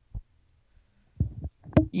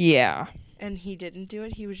 Yeah. And he didn't do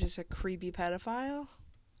it. He was just a creepy pedophile.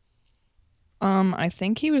 I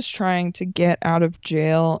think he was trying to get out of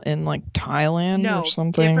jail in like Thailand or No,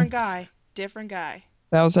 something. different guy. Different guy.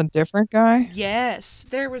 That was a different guy? Yes,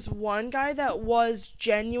 there was one guy that was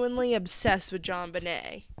genuinely obsessed with John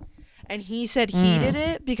Benet. And he said he did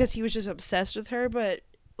Mm. it because he was just obsessed with her, but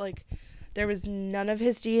like there was none of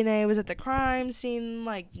his DNA was at the crime scene,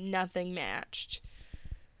 like nothing matched.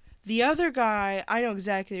 The other guy, I know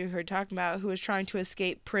exactly who you're talking about, who was trying to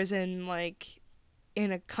escape prison like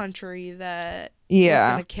in a country that was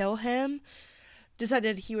Yeah. gonna kill him,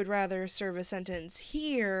 decided he would rather serve a sentence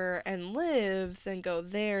here and live than go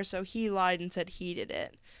there, so he lied and said he did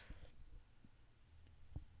it.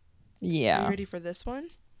 Are you Yeah. ready for this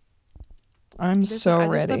one? I'm This one, so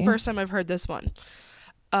this is the ready. first time I've heard this one.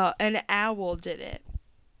 An owl did it.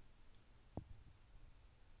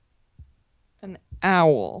 An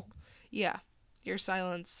owl. Yeah, your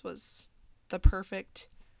silence was the perfect,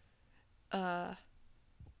 uh,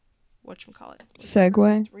 whatchamacallit? Was the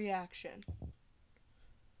Segway? perfect reaction.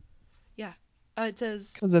 Yeah. It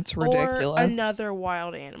says, Because it's or ridiculous. another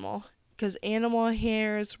wild animal. Because animal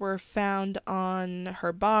hairs were found on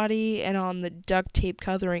her body and on the duct tape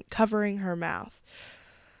covering her mouth.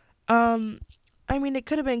 Um, I mean, it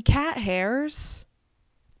could have been cat hairs.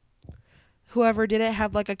 Whoever did it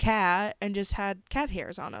had like a cat and just had cat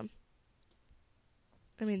hairs on them.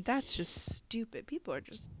 I mean, that's just stupid. People are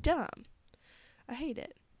just dumb. I hate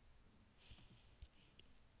it.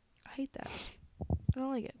 I hate that. I don't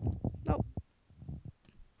like it. Nope.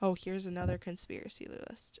 Oh, here's another conspiracy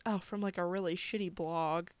list. Oh, from like a really shitty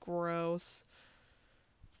blog. Gross.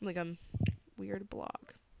 Like a weird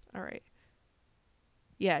blog. All right.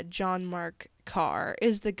 Yeah, John Mark Carr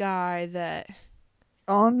is the guy that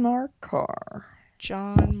On Mark Carr.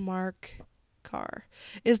 John Mark Carr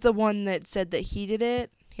is the one that said that he did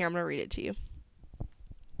it. Here, I'm going to read it to you.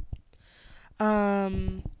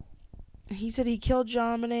 He said he killed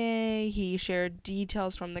Jomine. He shared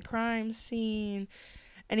details from the crime scene.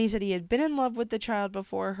 And he said he had been in love with the child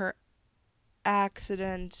before her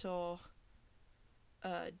accidental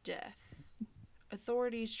death.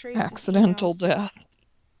 Authorities traced his Accidental emails. death.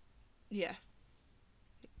 Yeah.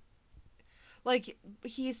 Like,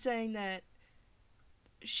 he's saying that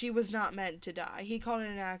she was not meant to die. He called it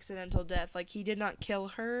an accidental death. Like, he did not kill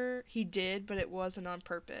her. He did, but it wasn't on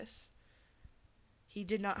purpose. He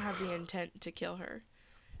did not have the intent to kill her.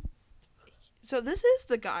 So this is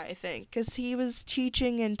the guy, I think, because he was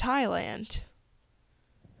teaching in Thailand.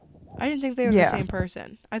 I didn't think they were the same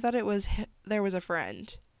person. I thought it was there was a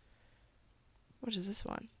friend. What is this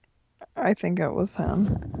one? I think it was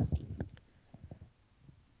him.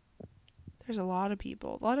 There's a lot of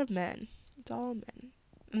people, a lot of men. It's all men.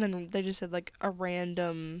 And then they just said like a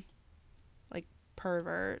random, like,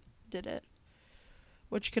 pervert did it,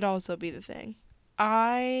 which could also be the thing.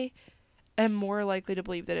 I am more likely to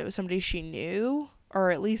believe that it was somebody she knew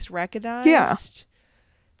or at least recognized. Yeah.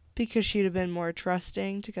 Because she'd have been more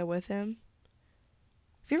trusting to go with him.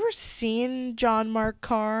 Have you ever seen John Mark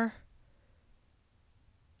Carr?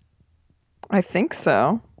 I think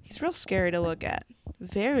so. He's real scary to look at.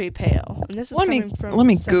 Very pale. And this is Let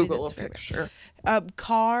me Google a picture.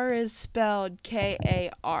 Carr is spelled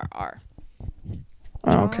Karr.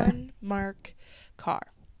 Oh, okay. John Mark Carr.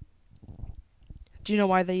 Do you know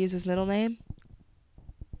why they use his middle name?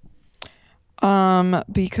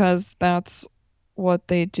 Because that's what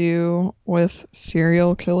they do with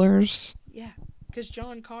serial killers. Yeah, because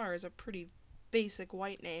John Carr is a pretty basic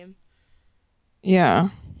white name. Yeah.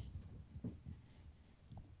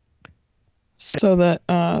 So that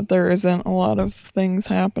there isn't a lot of things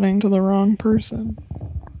happening to the wrong person.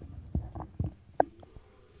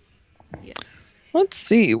 Yes. Let's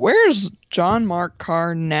see. Where's John Mark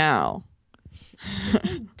Carr now? He's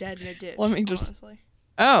probably dead in a ditch, honestly.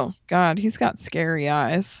 Oh, God, he's got scary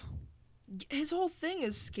eyes. His whole thing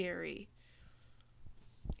is scary.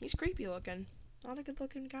 He's creepy looking. Not a good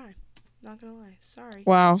looking guy. Not gonna lie. Sorry.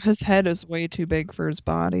 Wow, his head is way too big for his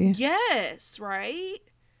body. Yes, right?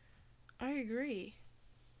 I agree.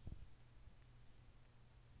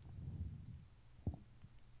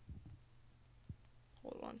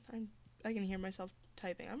 Hold on. I can hear myself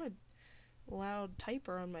typing. I'm a loud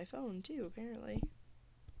typer on my phone too, apparently.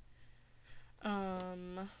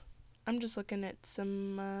 I'm just looking at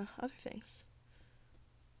some other things.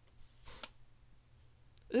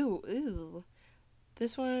 Ooh.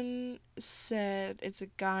 This one said it's a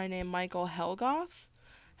guy named Michael Helgoth.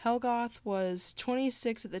 Helgoth was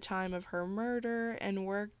 26 at the time of her murder and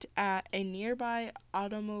worked at a nearby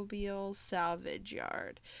automobile salvage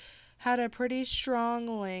yard. Had a pretty strong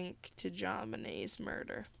link to Jomini's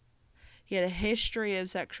murder. He had a history of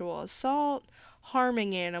sexual assault,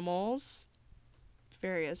 harming animals,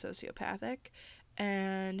 very sociopathic,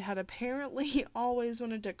 and had apparently always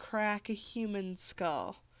wanted to crack a human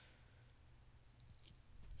skull.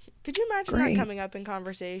 Could you imagine that coming up in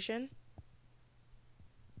conversation?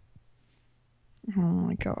 Oh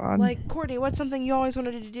my God. Like, Courtney, what's something you always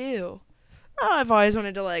wanted to do? Oh, I've always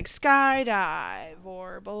wanted to, like, skydive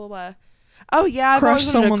or blah, blah, blah. Oh, yeah, I've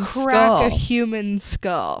always wanted to crack a human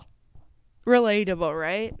skull. Relatable,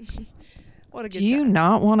 right? What a good time. Do you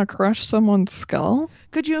not want to crush someone's skull?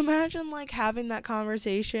 Could you imagine, like, having that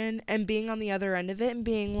conversation and being on the other end of it and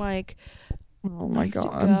being like, oh my God.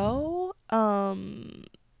 I have to go.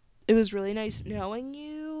 It was really nice knowing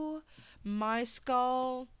you. My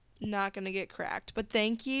skull, not gonna get cracked. But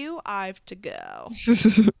thank you, I've to go.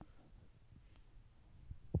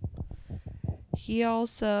 He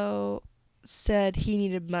also said he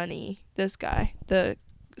needed money. This guy, the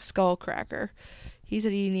skull cracker. He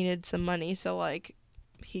said he needed some money, so, like,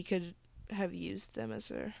 he could have used them as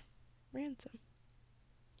a ransom.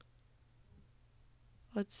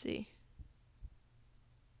 Let's see.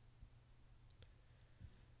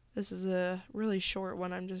 This is a really short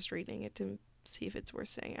one. I'm just reading it to see if it's worth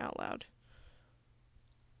saying out loud.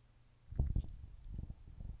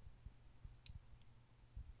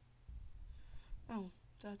 Oh,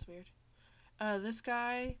 that's weird. This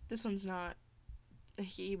guy, this one's not.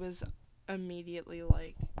 He was immediately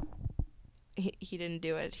like, he didn't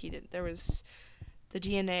do it. There was, the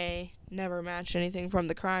DNA never matched anything from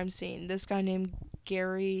the crime scene. This guy named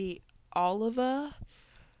Gary Oliva,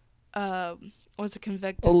 was a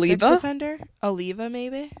convicted sex offender. Oliva,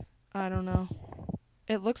 maybe? I don't know.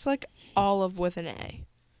 It looks like Olive with an A.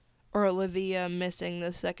 Or Olivia missing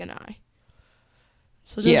the second I.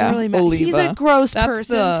 So it doesn't Yeah, really matter. He's a Oliva. gross That's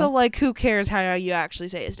person, so the. like who cares how you actually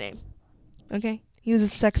say his name? Okay? He was a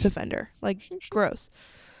sex offender. Like gross.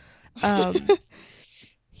 Um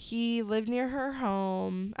he lived near her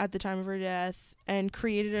home at the time of her death and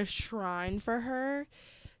created a shrine for her,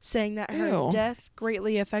 saying that her Ew. death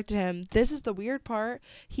greatly affected him. This is the weird part.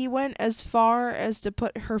 He went as far as to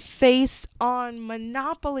put her face on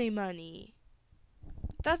Monopoly money.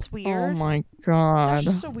 That's Oh weird. my That's god.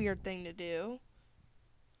 just a weird thing to do.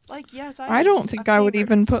 Like, yes, I I have don't a think I would favorite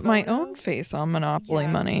even put my own photo. face on Monopoly Yeah,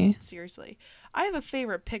 money. seriously. I have a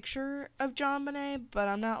favorite picture of John Bonet, but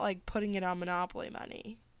I'm not like putting it on Monopoly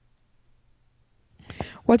money.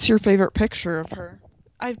 What's your favorite picture of her?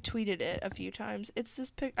 I've tweeted it a few times. It's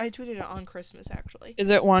this pic. I tweeted it on Christmas actually. Is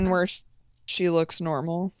it one Uh, where she looks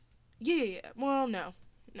normal? yeah. Well, no,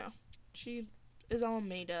 no. She is all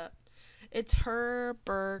made up. It's her,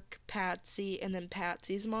 Burke, Patsy, and then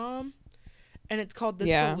Patsy's mom, and it's called the Yeah.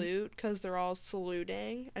 salute because they're all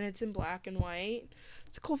saluting, and it's in black and white.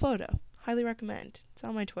 It's a cool photo. Highly recommend. It's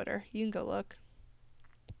on my Twitter. You can go look.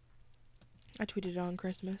 I tweeted it on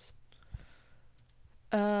Christmas.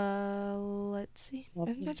 Let's see.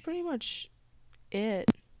 I think that's Lovely. pretty much it.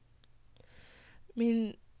 I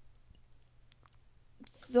mean,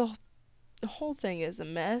 the the whole thing is a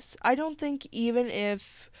mess. I don't think even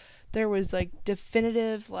if there was like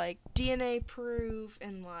definitive like DNA proof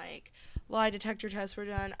and like lie detector tests were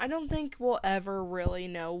done, I don't think we'll ever really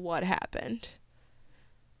know what happened,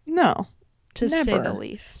 No, to say the never.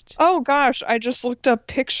 least. Oh gosh, I just looked up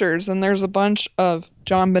pictures and there's a bunch of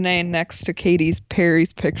John Bonet next to Katy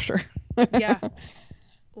Perry's picture. Yeah,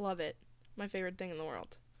 love it. My favorite thing in the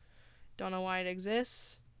world. Don't know why it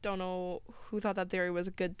exists. Don't know who thought that theory was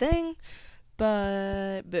a good thing,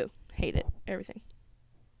 but boo, hate it. Everything.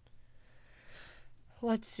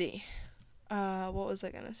 Let's see. What was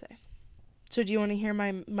I gonna say? So do you want to hear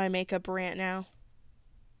my makeup rant now?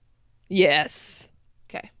 Yes.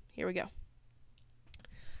 Okay, here we go.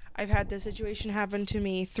 I've had this situation happen to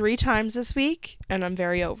me 3 times this week, and I'm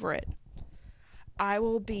very over it. I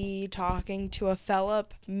will be talking to a fellow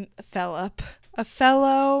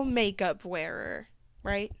makeup wearer,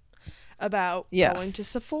 right? About going to Yes.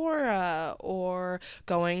 Sephora or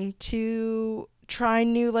going to try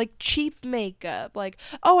new like cheap makeup. Like,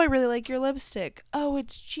 oh, I really like your lipstick. Oh,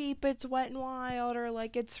 it's cheap, it's Wet and Wild, or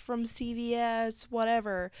like it's from CVS,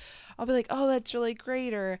 whatever. I'll be like, oh, that's really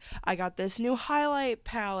great. Or I got this new highlight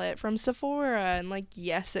palette from Sephora, and like,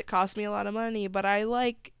 yes, it cost me a lot of money, but I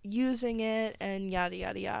like using it, and yada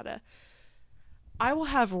yada yada. I will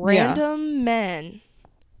have Yeah. random men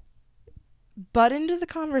butt into the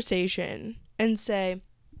conversation and say,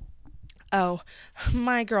 oh,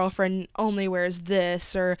 my girlfriend only wears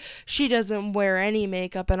this, or she doesn't wear any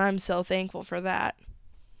makeup, and I'm so thankful for that.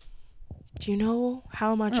 Do you know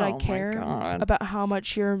how much I Oh my care God. about how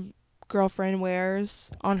much your girlfriend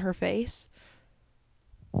wears on her face?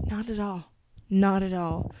 Not at all. Not at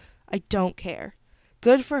all. I don't care.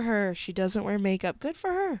 Good for her. She doesn't wear makeup. Good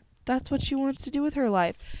for her. That's what she wants to do with her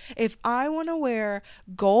life. If I want to wear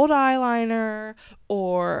gold eyeliner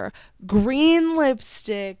or green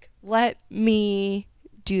lipstick, let me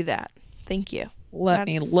do that. Thank you. Let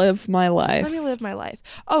me That's live my Let me life. live my life.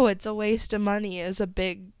 Oh, it's a waste of money is a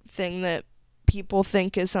big thing that people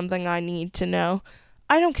think is something I need to know.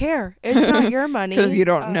 I don't care. It's not your Because money. you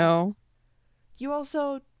don't know. You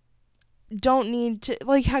also don't need to,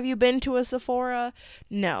 like, have you been to a Sephora?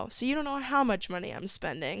 No. So you don't know how much money I'm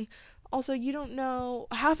spending. Also, you don't know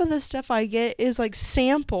half of the stuff I get is like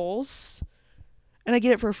samples and I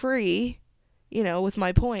get it for free, with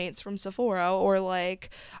my points from Sephora, or like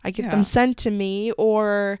I get them Yeah. sent to me,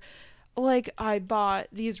 or like I bought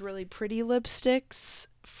these really pretty lipsticks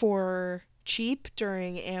for cheap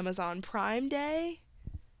during Amazon Prime Day,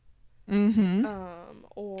 Mm-hmm.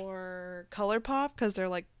 or ColourPop because they're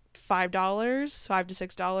like $5, $5 to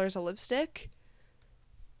 $6 a lipstick.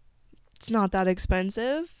 It's not that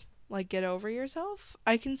expensive. Like, get over yourself.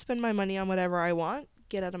 I can spend my money on whatever I want.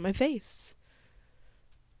 Get out of my face.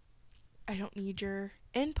 I don't need your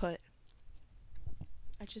input.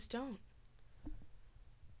 I just don't.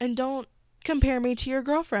 And don't compare me to your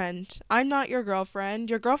girlfriend. I'm not your girlfriend.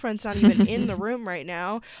 Your girlfriend's not even in the room right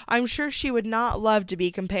now. I'm sure she would not love to be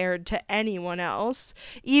compared to anyone else,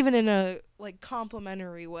 even in a like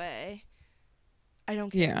complimentary way. I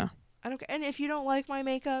don't care. Yeah. I don't care. And if you don't like my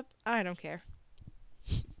makeup, I don't care.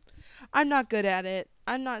 I'm not good at it.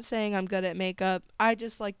 I'm not saying I'm good at makeup. I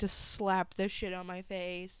just like to slap the shit on my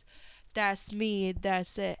face. That's me.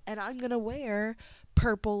 That's it. And I'm going to wear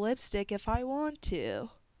purple lipstick if I want to.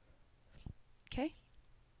 Okay?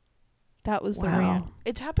 That was the rant. Wow.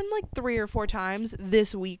 It's happened like 3 or 4 times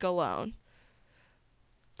this week alone.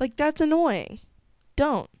 Like, that's annoying.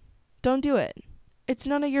 Don't. Don't do it. It's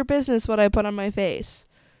none of your business what I put on my face.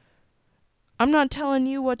 I'm not telling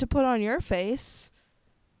you what to put on your face.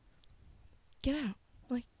 Get out.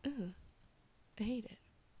 Like, ugh. I hate it.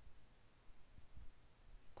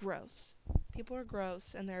 Gross. People are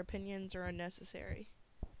gross and their opinions are unnecessary.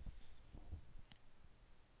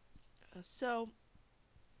 So,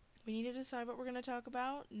 we need to decide what we're going to talk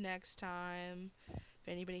about next time. If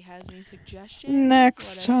anybody has any suggestions, let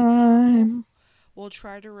Next us know. time. We'll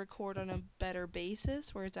try to record on a better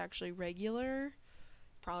basis where it's actually regular.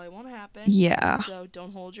 Probably won't happen. Yeah. So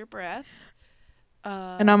don't hold your breath.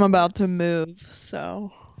 And I'm What about to else? move,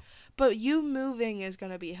 so But you moving is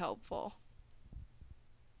going to be helpful.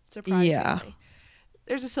 yeah. Surprisingly.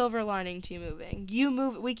 There's a silver lining to you moving. You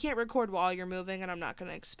move. We can't record while you're moving, and I'm not going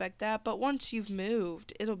to expect that. But once you've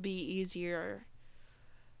moved, it'll be easier.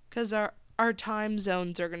 Because our time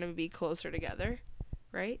zones are going to be closer together,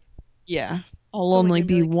 right? Yeah. I'll It's only only going to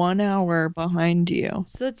be be like, 1 hour behind you.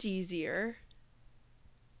 so it's easier.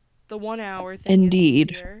 The 1 hour thing is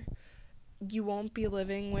Indeed. easier. You won't be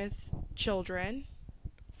living with children,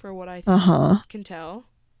 for what I Uh-huh. can tell,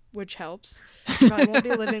 which helps. You probably won't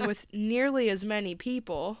be living with nearly as many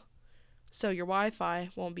people, so your Wi-Fi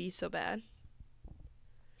won't be so bad.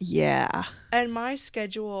 Yeah. And my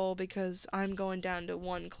schedule, because I'm going down to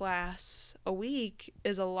one class a week,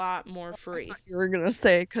 is a lot more free. You were gonna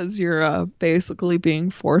say because you're basically being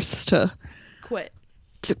forced Quit.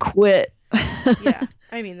 to quit. Yeah.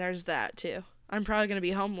 I mean, there's that too. I'm probably going to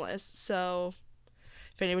be homeless, so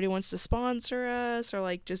if anybody wants to sponsor us or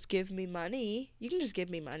like just give me money, you can just give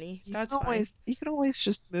me money. That's fine. You can always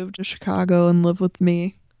just move to Chicago and live with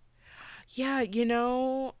me. Yeah,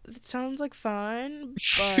 it sounds like fun,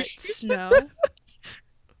 but snow.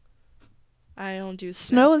 I don't do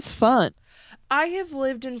snow. Snow is fun. I have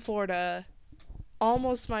lived in Florida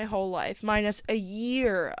almost my whole life, minus a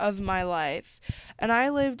year of my life. And I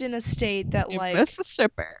lived in a state that, In like,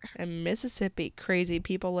 Mississippi. in Mississippi, crazy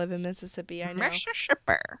people live in Mississippi, I know.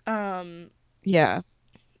 Mississippi. Um, Yeah.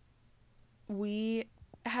 we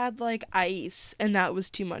had, like, ice, and that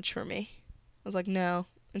was too much for me. I was like, no,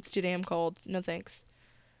 it's too damn cold. No thanks.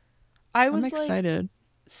 I I'm was, like, excited.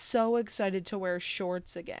 so excited to wear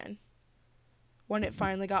shorts again when it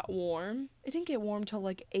finally got warm. It didn't get warm till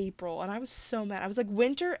like April, and I was so mad. I was like,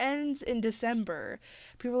 winter ends in December.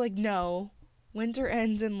 People were like, no, winter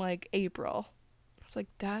ends in like April. I was like,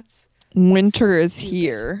 that's Winter is stupid.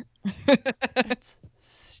 here. That's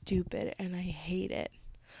stupid, and I hate it.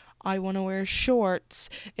 I want to wear shorts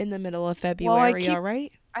in the middle of Well, February, all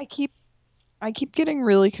right? I keep I keep getting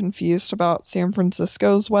really confused about San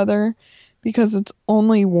Francisco's weather because it's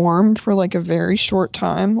only warm for like a very short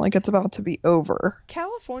time, like it's about to be over.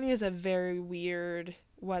 California is a very weird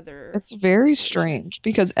weather It's very situation. strange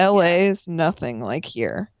because Yeah, LA is nothing like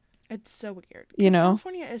here, it's so weird you because know?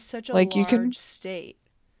 California is such a Like you can large state.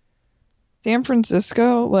 San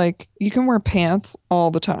Francisco, like you can wear pants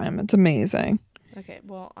all the time. It's amazing. Okay,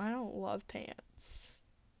 well, I don't love pants.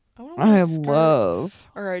 I want to wear a I skirt love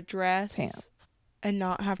or a dress pants. and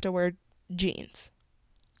not have to wear jeans.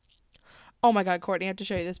 Oh my god, Courtney, I have to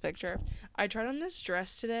show you this picture. I tried on this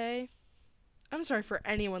dress today. I'm sorry for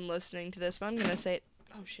anyone listening to this, but I'm going to say it.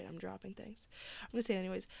 Oh shit, I'm dropping things. I'm going to say it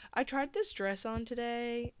anyways. I tried this dress on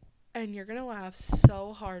today, and you're going to laugh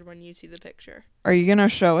so hard when you see the picture. Are you gonna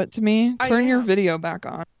show it to me? I Turn your am. video back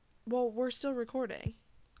on. Well, we're still recording.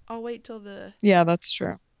 I'll wait till the Yeah, that's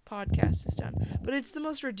true. podcast is done. But it's the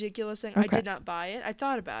most ridiculous thing. I Okay. did not buy it. I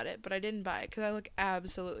thought about it, but I didn't buy it because I look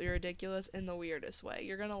absolutely ridiculous in the weirdest way.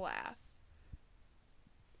 You're gonna laugh.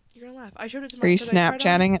 You're gonna laugh. I showed it to Are my you because I tried on.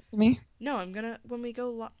 Snapchatting it to me? No, I'm gonna when we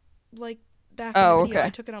go like back in the Oh, video. I okay.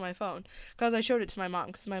 took it on my phone because I showed it to my mom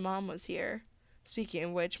because my mom was here. Speaking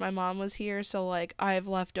of which, my mom was here, so like I have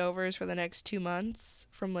leftovers for the next 2 months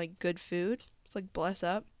from like good food. It's like bless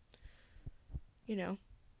up, you know.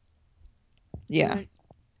 We Yeah. went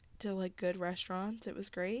to like good restaurants. It was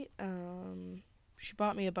great. She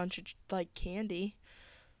bought me a bunch of like candy,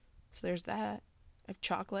 so there's that. I have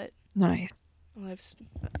chocolate. Nice. Well,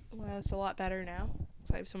 it's a lot better now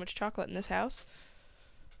because I have so much chocolate in this house.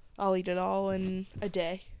 I'll eat it all in a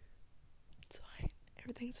day. It's fine.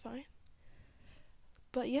 Everything's fine.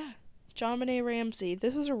 But yeah, JonBenet Ramsey.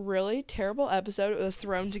 This was a really terrible episode. It was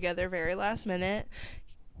thrown together very last minute.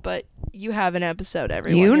 But you have an episode,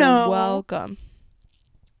 everyone. You You're know. welcome.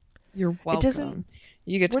 You're It doesn't. welcome.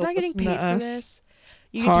 You get We're to not getting listen to paid for us this.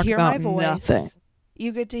 You get to talk hear about my nothing. voice.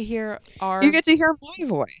 You get to hear You get to hear my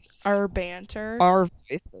voice. our banter. Our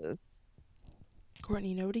voices.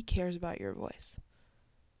 Courtney, nobody cares about your voice.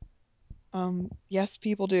 Yes,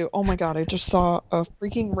 people do. Oh my God, I just saw a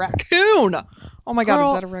freaking raccoon. Oh my God, is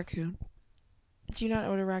Girl, that a raccoon? do you not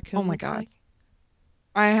know what a Oh raccoon my looks God. like?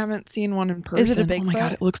 I haven't seen one in Is it a person. Oh my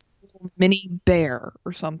God, Bigfoot? it looks like a little mini bear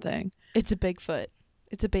or something. It's a Bigfoot.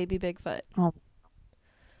 It's a baby Bigfoot. Oh,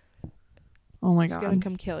 oh my It's gonna God.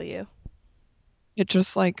 come kill you. It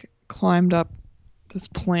just like climbed up this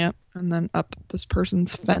plant and then up this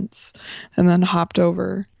person's fence and then hopped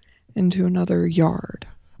over into another yard.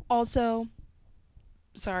 Also,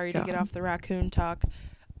 sorry to get God. off the raccoon talk.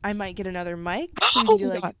 I might get another mic so we can Oh be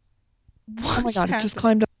my like, God. Oh my what's God, it just happening?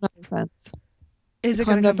 climbed up another fence. Is It it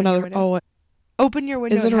gonna climbed up come in your another. window? Oh, Open your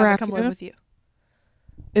window is and it a have it come live raccoon? with you.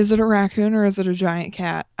 Is it a raccoon or is it a giant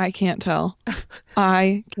cat? I can't tell.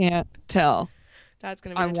 I can't tell. That's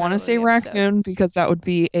gonna be I the want to title of say the episode. raccoon because that would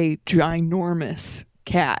be a ginormous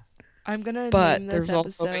cat, I'm gonna but name this there's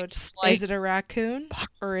also a episode, Is slight. it a raccoon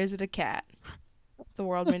or is it a cat? The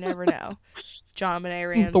world may never know. John Benet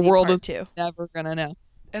The Ramsey world is Part 2. never gonna know.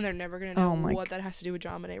 And they're never going to know Oh my, what that has to do with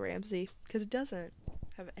John Benet Ramsey. Because it doesn't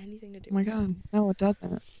have anything to do oh my with him. God. No, it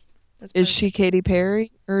doesn't. That's Is she perfect. Katy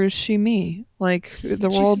Perry or is she me? Like, the She's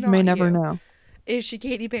world may not never you. know. Is she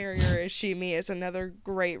Katy Perry or is she me? Is another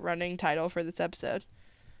great running title for this episode.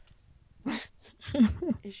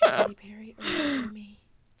 Is she Katy Perry or is she me?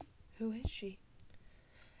 Who is she?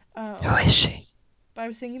 Who is she? But I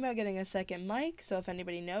was thinking about getting a second mic, so if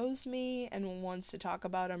anybody knows me and wants to talk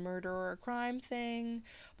about a murder or a crime thing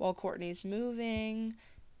while Courtney's moving,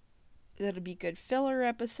 that'll be good filler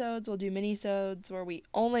episodes. We'll do mini-sodes where we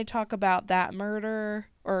only talk about that murder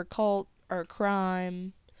or cult or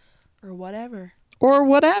crime or whatever. Or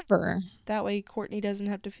whatever. That way Courtney doesn't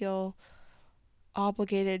have to feel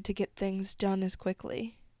obligated to get things done as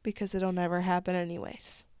quickly because it'll never happen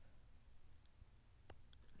anyways.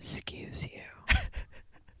 Excuse you.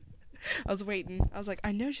 I was waiting. I was like,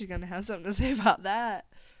 I know she's going to have something to say about that.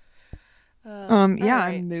 Yeah, All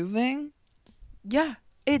right. I'm moving Yeah,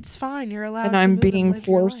 it's fine. You're and allowed to I'm move and being live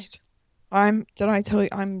your life. forced. Did I tell you,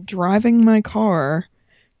 I'm driving my car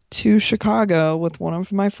to Chicago with one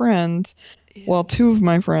of my friends, well, Ew. two of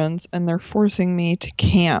my friends, and they're forcing me to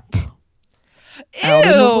camp out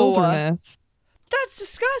in the Ew! wilderness. That's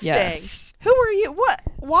disgusting. Yes. Who are you? What?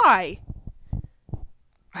 Why?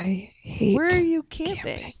 I hate Where are you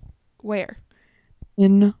camping? camping. Where?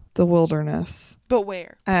 In the wilderness But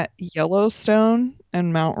where? at Yellowstone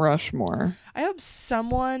and Mount Rushmore. I hope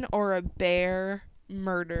someone or a bear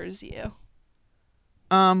murders you.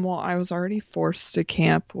 Well, I was already forced to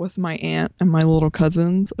camp with my aunt and my little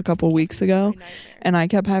cousins a couple weeks Camping is my ago, nightmare. and I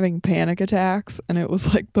kept having panic attacks, and it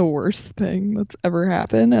was like the worst thing that's ever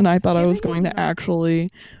happened, and I thought I was Camping is going to not.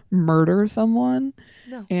 actually murder someone,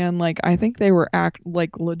 No. and like I think they were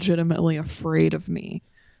legitimately afraid of me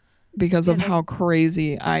because Yeah, of how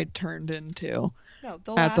crazy I turned into no.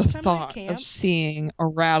 The at the last time I thought of camped, seeing a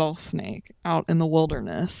rattlesnake out in the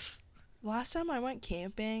wilderness. last time I went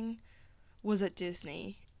camping was at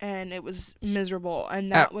Disney, and it was miserable.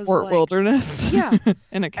 And At that was Fort like, Wilderness. yeah,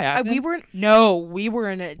 In a cabin. we were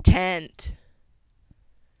in a tent.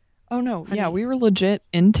 Oh no, yeah, Honey. we were legit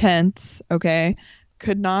in tents, okay?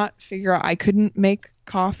 Could not figure out, I couldn't make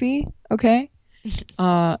coffee, okay?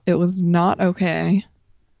 It was not okay.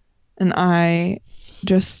 And I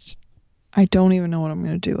don't even know what I'm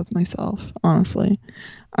gonna do with myself, honestly.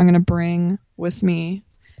 I'm gonna bring with me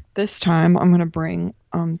this time, I'm gonna bring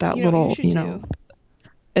that You know what you little, should do?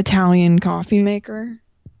 Italian coffee maker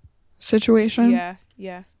situation Yeah,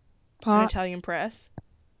 yeah. An pot. Italian press.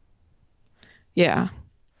 Yeah.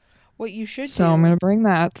 What you should So I'm do, gonna bring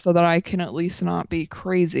that so that I can at least not be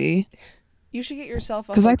crazy. you should get yourself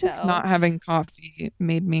a Because I think hotel not having coffee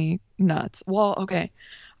made me nuts. Well, okay,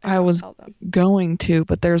 and I not was tell them. going to,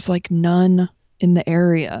 but there's like none in the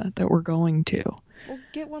area that we're going to. Well,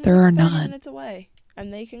 get one There like are 30 none. minutes away.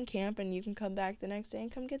 And they can camp and you can come back the next day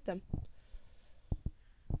and come get them.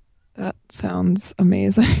 That sounds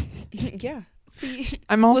amazing. Yeah. See,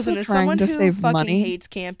 I'm also listen, as trying someone to who save fucking money. hates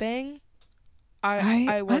camping,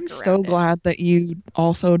 I I'm work so around it. glad that you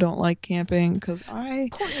also don't like camping because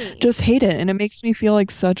I Courtney, just hate it and it makes me feel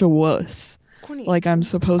like such a wuss. Courtney, Like I'm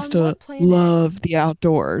supposed on to what planet love the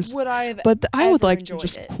outdoors. would I have But I would ever like to enjoyed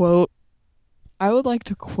just it? quote I would like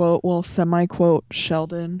to quote, well, semi-quote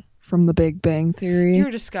Sheldon from The Big Bang Theory. You're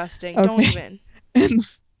disgusting. Don't Okay. even. And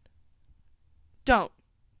Don't.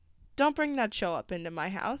 Don't bring that show up into my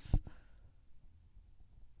house.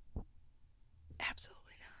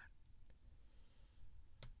 Absolutely not.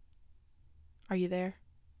 Are you there?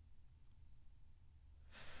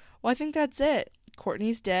 Well, I think that's it.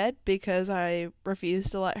 Courtney's dead because I refuse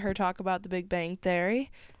to let her talk about the Big Bang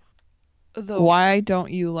Theory. The Why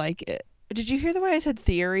don't you like it? Did you hear the way I said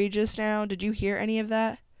theory just now? Did you hear any of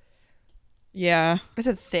that? Yeah. I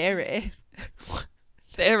said theory.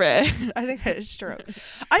 There. I think I had a stroke.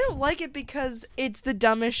 I don't like it because it's the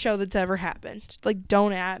dumbest show that's ever happened. Like,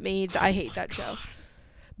 don't at me. I hate that show.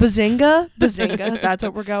 Bazinga. That's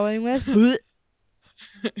what we're going with.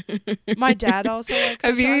 My dad also likes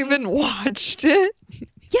Have the you Chinese. even watched it?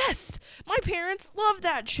 Yes, my parents love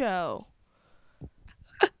that show.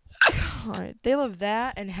 God, they love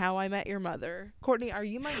that and How I Met Your Mother. Courtney, are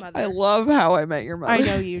you my mother? I love How I Met Your Mother. I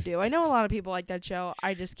know you do. I know a lot of people like that show.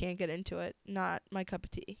 I just can't get into it. Not my cup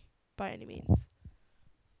of tea, by any means.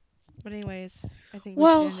 But anyways, I think we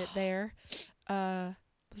should end it there.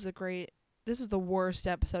 This was the worst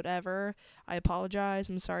episode ever. I apologize.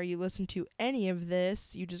 I'm sorry you listened to any of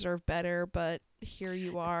this. You deserve better, but here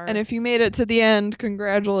you are. And if you made it to the end,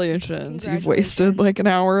 congratulations. You've wasted like an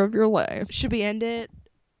hour of your life. Should we end it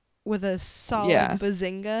with a solid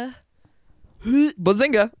bazinga?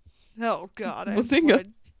 Bazinga. Oh, God.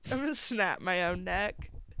 Bazinga. I'm going to snap my own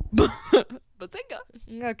neck. Bazinga.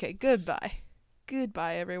 Okay, goodbye.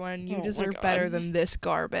 Goodbye, everyone. You deserve better than this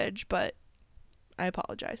garbage, but I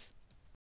apologize.